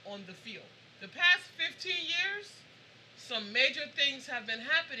on the field. The past 15 years, some major things have been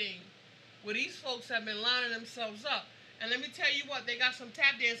happening where these folks have been lining themselves up. And let me tell you what, they got some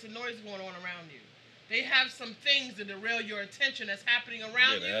tap dancing noise going on around you. They have some things that derail your attention that's happening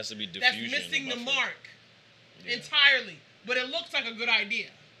around you. There has to be that's diffusion. missing the mark Yeah. entirely. But it looks like a good idea.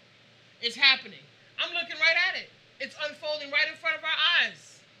 It's happening. I'm looking right at it. It's unfolding right in front of our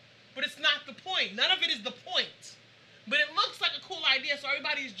eyes. But it's not the point. None of it is the point. But it looks like a cool idea, so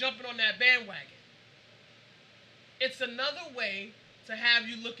everybody's jumping on that bandwagon. It's another way to have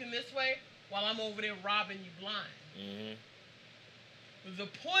you looking this way while I'm over there robbing you blind. Mm-hmm. The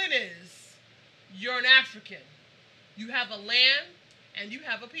point is, you're an African. You have a land and you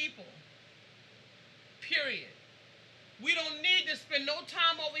have a people. Period. We don't need to spend no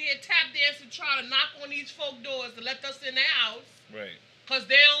time over here tap dancing trying to knock on these folk doors to let us in their house. Right. Because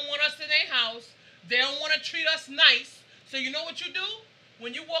they don't want us in their house. They don't want to treat us nice. So you know what you do?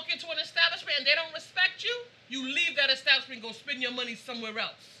 When you walk into an establishment and they don't respect you, you leave that establishment and go spend your money somewhere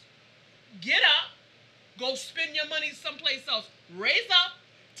else. Get up. Go spend your money someplace else. Raise up.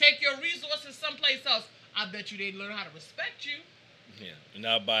 Take your resources someplace else. I bet you they learn how to respect you. Yeah.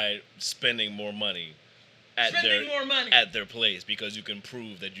 Not by spending more money at their place, because you can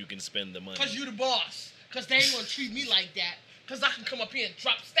prove that you can spend the money. Because you the boss. Because they ain't going to treat me like that. Because I can come up here and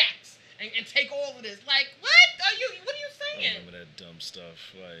drop stacks and take all of this. Like, what are you saying? I remember that dumb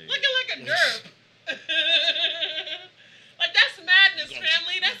stuff. Like, looking like a derp. Like, that's madness,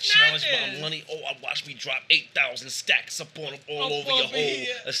 family. That's challenge madness. my money. Oh, watch me drop 8,000 stacks up on all over your whole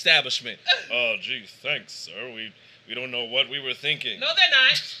here. establishment. Oh, gee, thanks, sir. We don't know what we were thinking. No, they're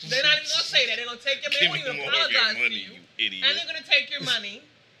not. They're not even going to say that. They're going to take your money. They Give won't me even more of your apologize money, to you. you idiot. And they're going to take your money.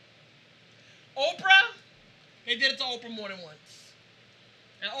 Oprah, they did it to Oprah more than once.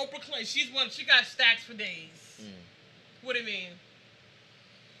 And Oprah claims she got stacks for days. What do you mean?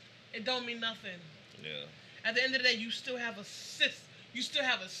 It don't mean nothing. Yeah. At the end of the day, you still have a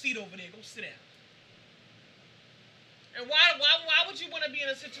seat over there. Go sit down. And why would you want to be in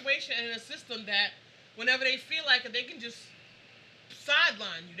a situation and in a system that whenever they feel like it, they can just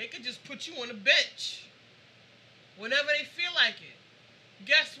sideline you. They could just put you on a bench. Whenever they feel like it.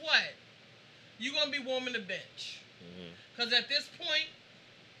 Guess what? You're going to be warming the bench. Because at this point,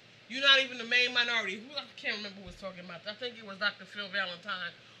 you're not even the main minority. I can't remember who was talking about that. I think it was Dr. Phil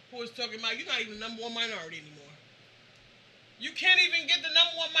Valentine who was talking about you're not even the number one minority anymore. You can't even get the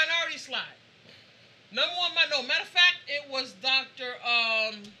number one minority slot. No, matter of fact, it was Dr.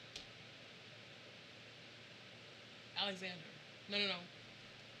 Alexander. No.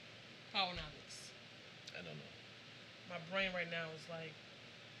 Powernomics. I don't know. My brain right now is like,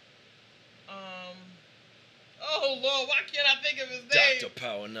 oh Lord, why can't I think of his name? Dr.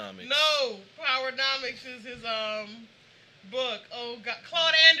 Powernomics. No, Powernomics is his book. Oh God,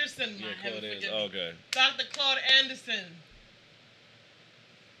 Claude Anderson. Yeah, Claude Anderson. Okay. Dr. Claude Anderson.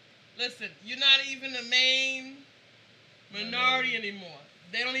 Listen, you're not even the main minority anymore.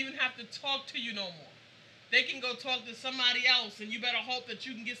 They don't even have to talk to you no more. They can go talk to somebody else, and you better hope that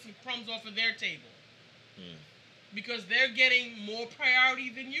you can get some crumbs off of their table. Because they're getting more priority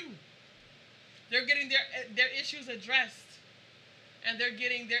than you. They're getting their issues addressed, and they're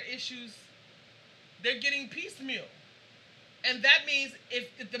getting piecemeal. And that means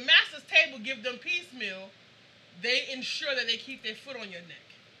if the master's table give them piecemeal, they ensure that they keep their foot on your neck.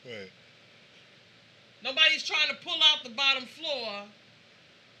 Right. Nobody's trying to pull out the bottom floor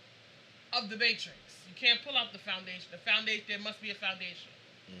of the matrix. You can't pull out the foundation. The foundation, there must be a foundation.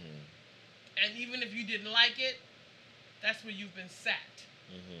 And even if you didn't like it, that's where you've been sat.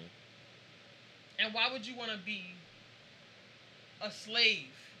 And why would you want to be a slave?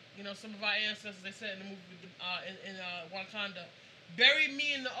 You know, some of our ancestors, they said in the movie in Wakanda, bury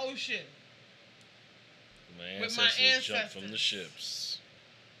me in the ocean. My ancestors jumped from the ships.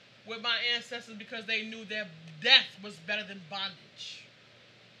 With my ancestors, because they knew their death was better than bondage.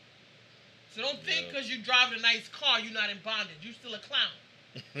 So don't think because you drive a nice car, you're not in bondage. You still a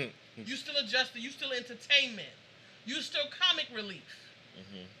clown. You still adjusted. You still entertainment. You still comic relief.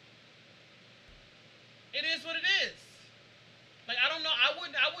 It is what it is. Like, I don't know.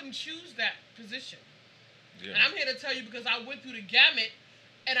 I wouldn't choose that position. Yeah. And I'm here to tell you because I went through the gamut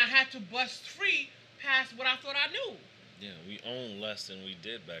and I had to bust free past what I thought I knew. Yeah, we own less than we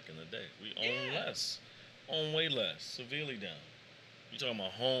did back in the day. We own Yeah. less. Own way less. Severely down. You're talking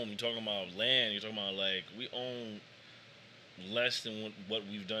about home, you're talking about land, you're talking about like we own less than what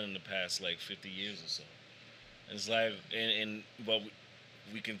we've done in the past like 50 years or so. And it's like but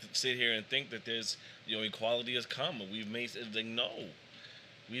we can sit here and think that there's equality has come and we've made it's like no.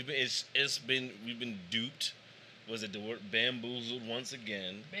 We've been duped. Was it the word bamboozled once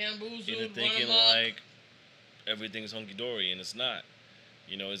again? Bamboozled, Into run thinking amok. like everything's hunky dory, and it's not.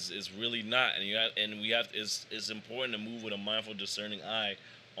 It's really not, and we have. It's important to move with a mindful, discerning eye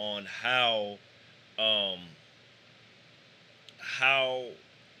on how you're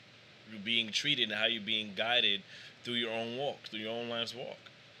being treated and how you're being guided through your own walk, through your own life's walk,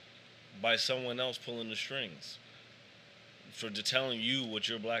 by someone else pulling the strings. For telling you what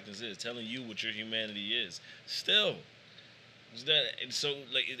your blackness is, telling you what your humanity is. Still,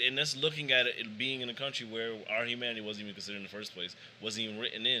 and that's looking at it being in a country where our humanity wasn't even considered in the first place, wasn't even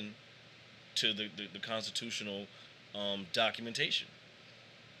written in to the constitutional documentation.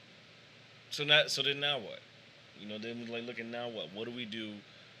 So then now what? Then like looking now what? What do we do?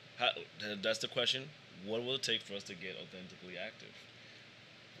 That's the question. What will it take for us to get authentically active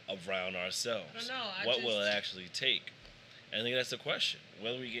around ourselves? I don't know. What will it actually take? I think that's the question.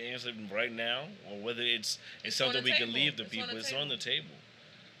 Whether we can answer it right now, or whether it's something on the we can table. leave the It's people. on the It's table. on the table.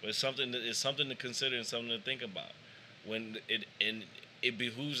 But it's something to consider and something to think about. It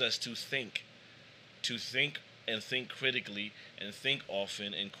behooves us to think and think critically and think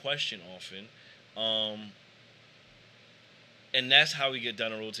often and question often, and that's how we get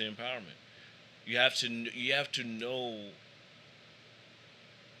down the road to empowerment. You have to know.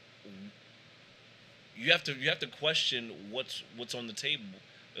 You have to question what's on the table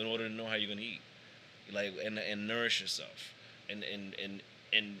in order to know how you're gonna eat, like and nourish yourself, and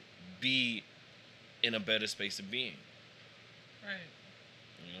be in a better space of being. Right.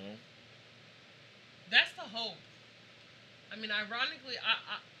 You know. That's the hope. I mean, ironically,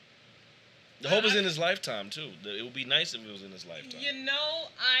 The hope is in his lifetime too. It would be nice if it was in his lifetime. I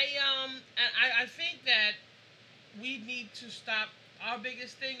think that we need to stop. Our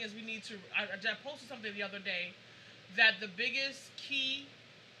biggest thing is we need to. I posted something the other day that the biggest key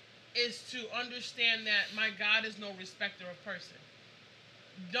is to understand that my God is no respecter of person.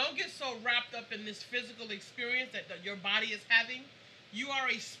 Don't get so wrapped up in this physical experience that your body is having. You are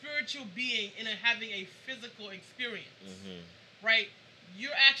a spiritual being in having a physical experience, right?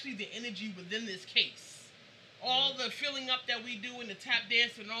 You're actually the energy within this case. All the filling up that we do and the tap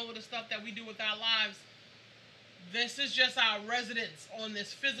dance and all of the stuff that we do with our lives, this is just our residence on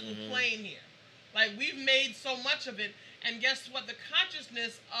this physical plane here. Like, we've made so much of it, and guess what? The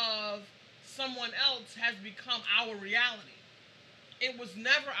consciousness of someone else has become our reality. It was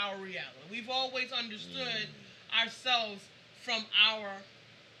never our reality. We've always understood ourselves from our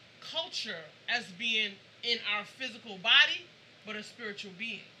culture as being in our physical body, but a spiritual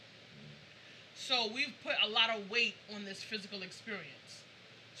being. So we've put a lot of weight on this physical experience.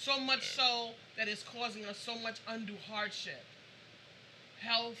 So much so that it's causing us so much undue hardship.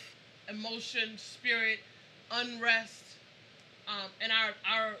 Health, emotion, spirit, unrest, and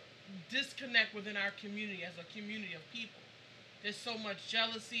our disconnect within our community as a community of people. There's so much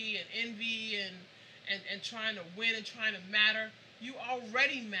jealousy and envy and trying to win and trying to matter. You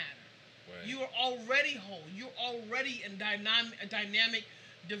already matter. Right. You are already whole. You're already a dynamic,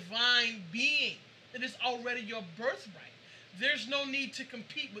 divine being. It is already your birthright. There's no need to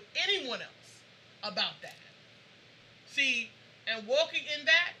compete with anyone else about that. See, and walking in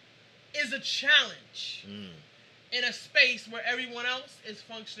that is a challenge in a space where everyone else is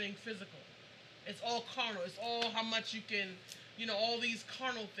functioning physical. It's all carnal. It's all how much you can, all these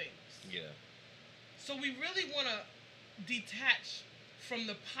carnal things. Yeah. So we really want to detach from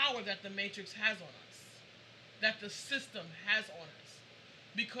the power that the Matrix has on us, that the system has on us,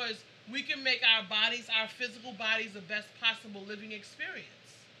 because we can make our bodies, our physical bodies, the best possible living experience.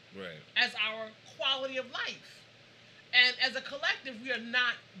 Right. As our quality of life. And as a collective, we are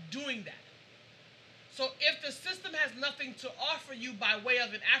not doing that. So if the system has nothing to offer you by way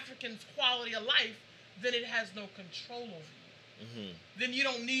of an African's quality of life, then it has no control over you. Then you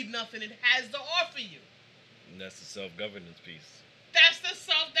don't need nothing it has to offer you. And that's the self-governance piece. That's the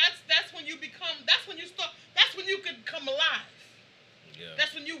self. That's when you become. That's when you start. That's when you can come alive. Yeah.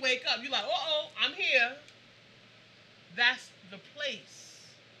 That's when you wake up. You're like, I'm here. That's the place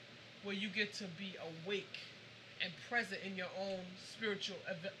where you get to be awake and present in your own spiritual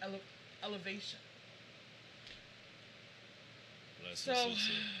elevation.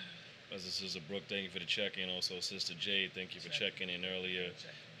 Sister Brooke, thank you for the check-in. Also, Sister Jade, thank you for checking in earlier.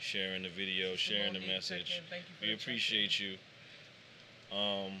 sharing the video, sharing the message. Thank you for We the appreciate you.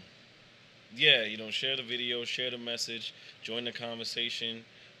 Yeah, share the video, share the message, join the conversation.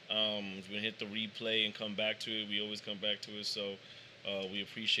 We're gonna hit the replay and come back to it. We always come back to it, so we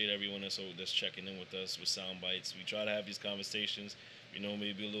appreciate everyone that's checking in with us with Sound Bites. We try to have these conversations.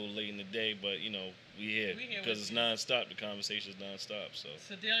 Maybe a little late in the day, but we here because it's nonstop. The conversation is nonstop. So it's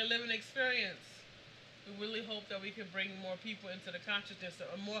a daily living experience. We really hope that we can bring more people into the consciousness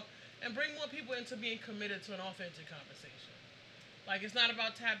and bring more people into being committed to an authentic conversation. Like, it's not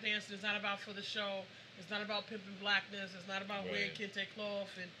about tap dancing. It's not about for the show. It's not about pimping blackness. It's not about wearing kente cloth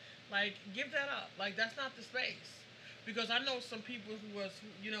and give that up. That's not the space. Because I know some people who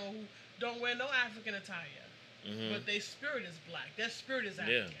don't wear no African attire, but their spirit is black. Their spirit is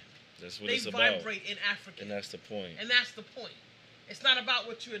African. Yeah, that's what they it's about. They vibrate in African. And that's the point. It's not about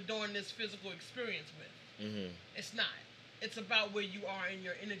what you adorn this physical experience with. It's not. It's about where you are in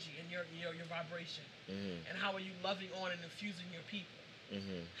your energy and your vibration. And how are you loving on and infusing your people.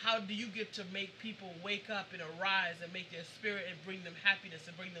 How do you get to make people wake up and arise and make their spirit and bring them happiness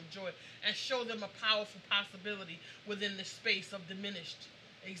and bring them joy and show them a powerful possibility within the space of diminished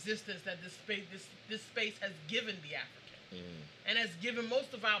existence that this space has given the African. And has given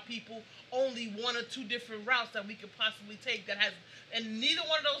most of our people only one or two different routes that we could possibly take and neither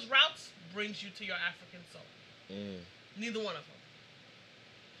one of those routes brings you to your African soul. Neither one of them.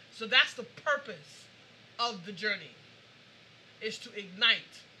 So that's the purpose of the journey, is to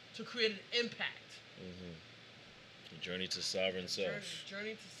ignite, to create an impact. The journey to sovereign self.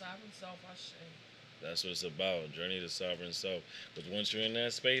 Journey to sovereign self, I say. That's what it's about, journey to sovereign self. Because once you're in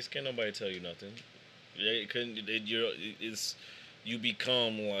that space, can't nobody tell you nothing. You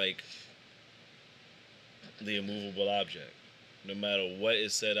become like the immovable object. No matter what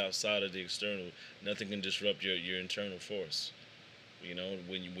is said outside of the external, nothing can disrupt your internal force.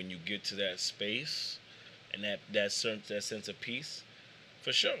 When you get to that space and that sense of peace,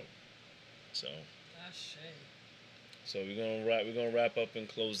 for sure. So we're gonna wrap up and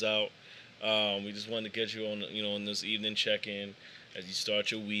close out. We just wanted to get you on on this evening check-in as you start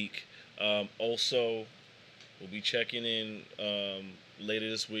your week. Also, we'll be checking in later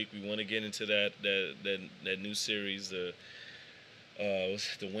this week. We want to get into that new series, the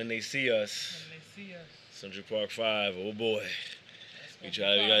When They See Us. Central Park 5. Oh boy. We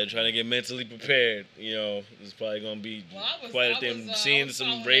gotta try to get mentally prepared. It's probably gonna be quite a thing. Seeing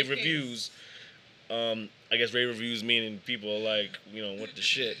some rave reviews. I guess rave reviews meaning people are like, what the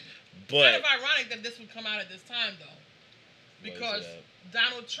shit. But it's kind of ironic that this would come out at this time, though, because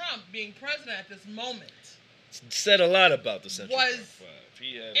Donald Trump, being president at this moment, said a lot about the Central Park 5.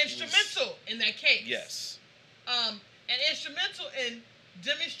 Instrumental in that case. Yes. And instrumental in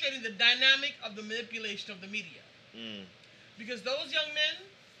demonstrating the dynamic of the manipulation of the media. Because those young men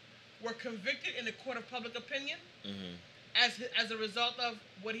were convicted in the court of public opinion as a result of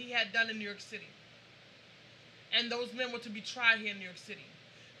what he had done in New York City. And those men were to be tried here in New York City.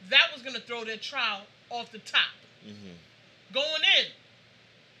 That was going to throw their trial off the top. Going in,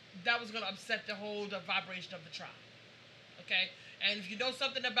 that was going to upset the vibration of the trial. Okay? And if you know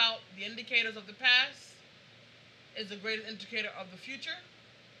something about the indicators of the past, is the greatest indicator of the future.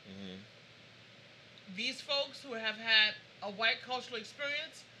 These folks who have had a white cultural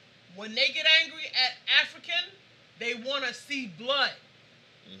experience, when they get angry at African, they want to see blood.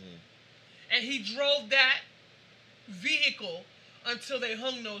 And he drove that vehicle until they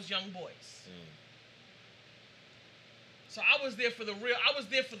hung those young boys. So I was there for the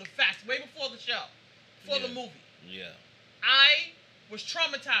facts, way before the show, before the movie. Yeah. I was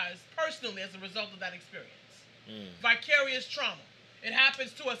traumatized personally as a result of that experience. Vicarious trauma. It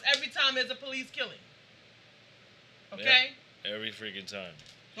happens to us every time there's a police killing. Okay? Yeah, every freaking time.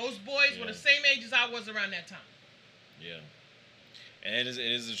 Those boys were the same age as I was around that time. Yeah. And it is an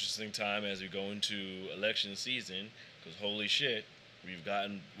interesting time as we go into election season, because holy shit,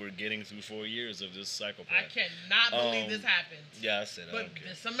 we're getting through 4 years of this psychopath. I cannot believe this happened. Yeah, I said but I don't care.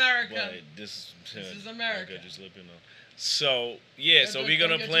 This America. But this is America. Okay, just let me know. So we're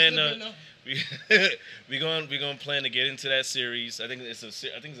gonna plan we're gonna plan to get into that series. I think it's a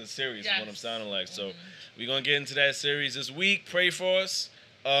series. Yes. What I'm sounding like. So we're gonna get into that series this week. Pray for us.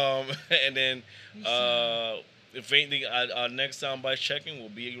 And then if anything, our next soundbite checking will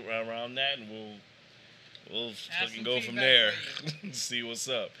be around that, and we'll fucking go from there. See what's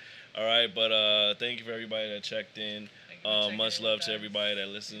up. All right, but thank you for everybody that checked in. Much love to everybody that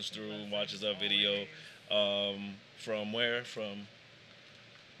listens through, watches our video. From where? From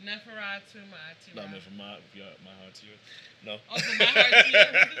Neferai to my No, I mean from my heart to yours. No. Oh, from my heart to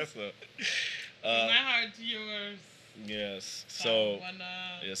yours. So, my heart to yours. Yes. So,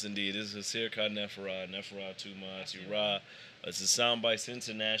 yes, indeed. This is Sirka Neferah Tumat Ura. It's a Soundbites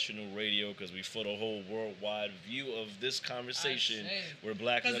International Radio because we for the whole worldwide view of this conversation where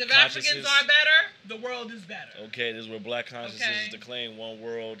black consciousness. Because if Africans are better, the world is better. Okay, this is where black consciousness is declaring one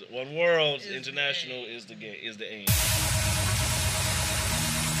world is international is the aim.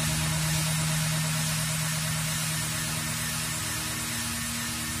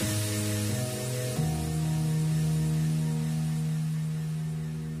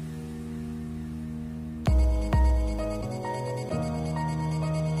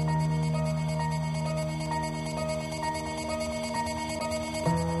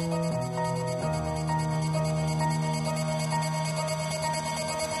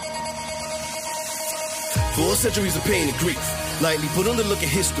 Centuries of pain and grief, lightly put on the look at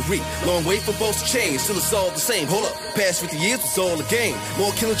history. Long wait for both to change, still it's all the same. Hold up, past 50 years was all a game. More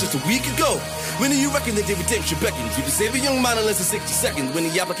killing just a week ago. When do you reckon that the redemption beckons? You can save a young mind in less than 60 seconds. When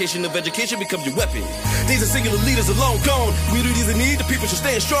the application of education becomes your weapon. Days of singular leaders are long gone. Communities in need, the people should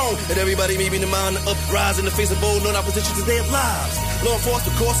stand strong. And everybody may be in the mind to uprise in the face of bold non-opposition to their lives. Law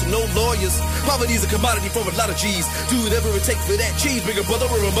enforcement, of course, and no lawyers. Poverty is a commodity for a lot of G's. Do whatever it takes for that cheese. Bring a brother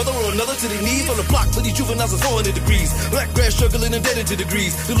or a mother or another to their knees. On the block for these juveniles is 400 degrees. Black grass struggling indebted to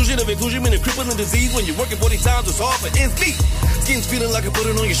degrees. Delusion of inclusion and a crippling disease. When you're working 40 times, it's hard for ends meet. Skin's feeling like a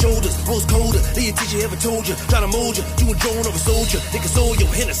burden on your shoulders. Rose colder than your teacher ever told you. Trying to mold you, you a drone of a soldier. They console your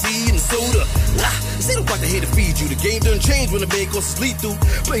Hennessy and the soda. They don't quite here to feed you. The game done changed when the main course is lethal.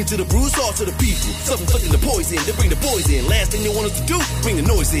 Playing to the bruise, all to the people. Self-inflicting the poison, they bring the boys in. Last thing you want us to do, bring the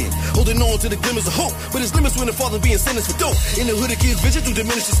noise in. Holding on to the glimmers of hope. But it's limits when the father being sentenced for dope. In the hood, the kids' vision to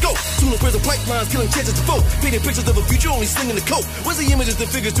diminish the scope. Soon the prison pipelines killing chances to vote. Painting pictures of a future only slinging the coat. Where's the images, the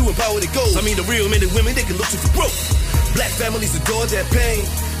figures to empower the goals? I mean the real men and women they can look to for growth. Black families adore that pain.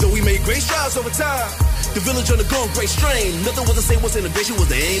 Though we made great strides over time. The village undergone great strain. Nothing was to say what's innovation was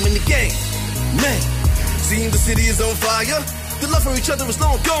the aim in the game. Man, seems the city is on fire. The love for each other is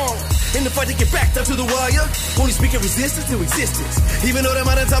long gone. In the fight to get back down to the wire. Only speaking resistance to existence. Even though that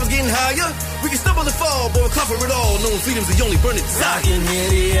modern time is getting higher, we can stumble and fall, but we'll cover it all. Knowing freedom's the only burning desire. I can hear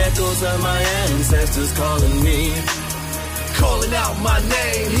the echoes of my ancestors calling me. Calling out my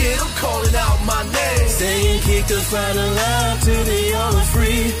name, hear them calling out my name. Saying keep the fight alive till they all are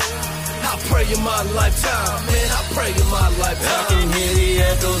free. I pray in my lifetime, man, I pray in my lifetime. I can hear the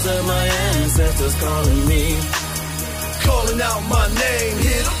echoes of my ancestors calling me. Calling out my name,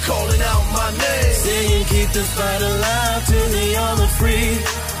 hear them calling out my name. Saying keep the fight alive till they all are free.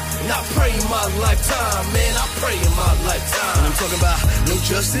 And I pray in my lifetime, man, I pray in my lifetime. And I'm talking about no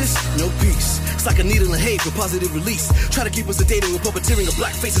justice, no peace. It's like a needle and hay for positive release. Try to keep us sedated with puppeteering of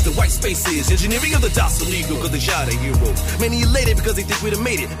black faces and white spaces. Engineering of the docile Negro cause they shot a hero. Many elated because they think we'd have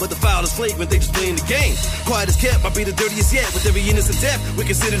made it. But the foul is flagrant, they just playing the game. Quiet as kept, might be the dirtiest yet. With every innocent death, we're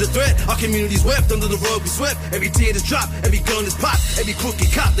considered a threat. Our community's wept, under the rug we swept. Every tear is dropped, every gun is popped. Every crooked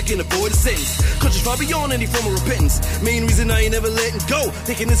cop that can avoid a sentence. Countries far beyond any form of repentance. Main reason I ain't never letting go.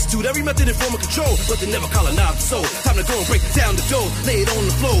 They can institute every method and form of control, but they never colonize the soul. Time to go and break down the dough. Lay it on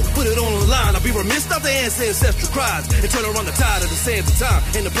the floor, put it on the line. I'll be remiss not to answer ancestral cries and turn around the tide of the sands of time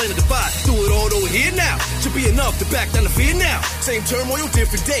and the planet divide. Do it all over here now. Should be enough to back down the fear now. Same turmoil,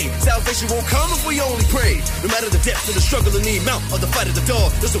 different day. Salvation won't come if we only pray. No matter the depth of the struggle and the amount of the fight of the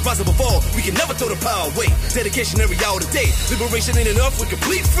dog, there's a rise above all. We can never throw the power away. Dedication every hour of the day. Liberation ain't enough with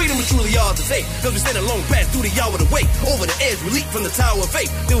complete freedom. We truly are today. Cause we stand a long path through the hour of the wait. Over the edge, we leap from the tower of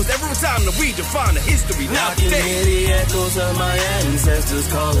faith. There was ever a time to redefine the history. Now I can hear the echoes of my ancestors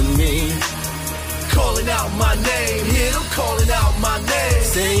calling me. Calling out my name, hear them calling out my name.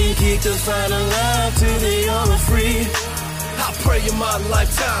 Saying keep the fight alive till they all are free. I pray in my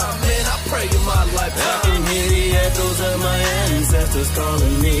lifetime, man, I pray in my lifetime. I can hear the echoes of my ancestors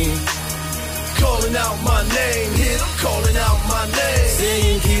calling me. Calling out my name, hear them calling out my name.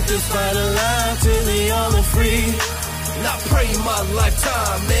 Saying keep the fight alive till they all are free. And I pray in my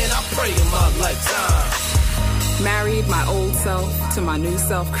lifetime, man, I pray in my lifetime. Married my old self to my new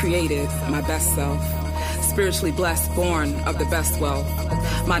self, created my best self. Spiritually blessed, born of the best wealth.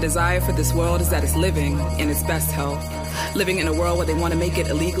 My desire for this world is that it's living in its best health. Living in a world where they want to make it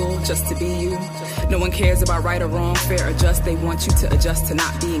illegal just to be you. No one cares about right or wrong, fair or just. They want you to adjust to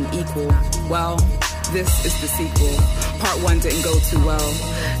not being equal. Well, this is the sequel. Part 1 didn't go too well.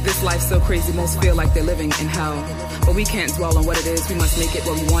 This life's so crazy, most feel like they're living in hell. But we can't dwell on what it is, we must make it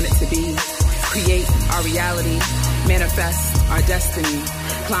what we want it to be. Create our reality, manifest our destiny.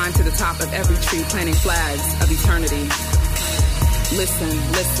 Climb to the top of every tree, planting flags of eternity. Listen,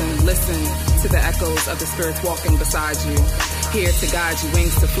 listen, listen to the echoes of the spirits walking beside you. Here to guide you,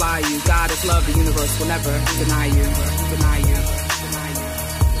 wings to fly you. God is love, the universe will never deny you. Deny you.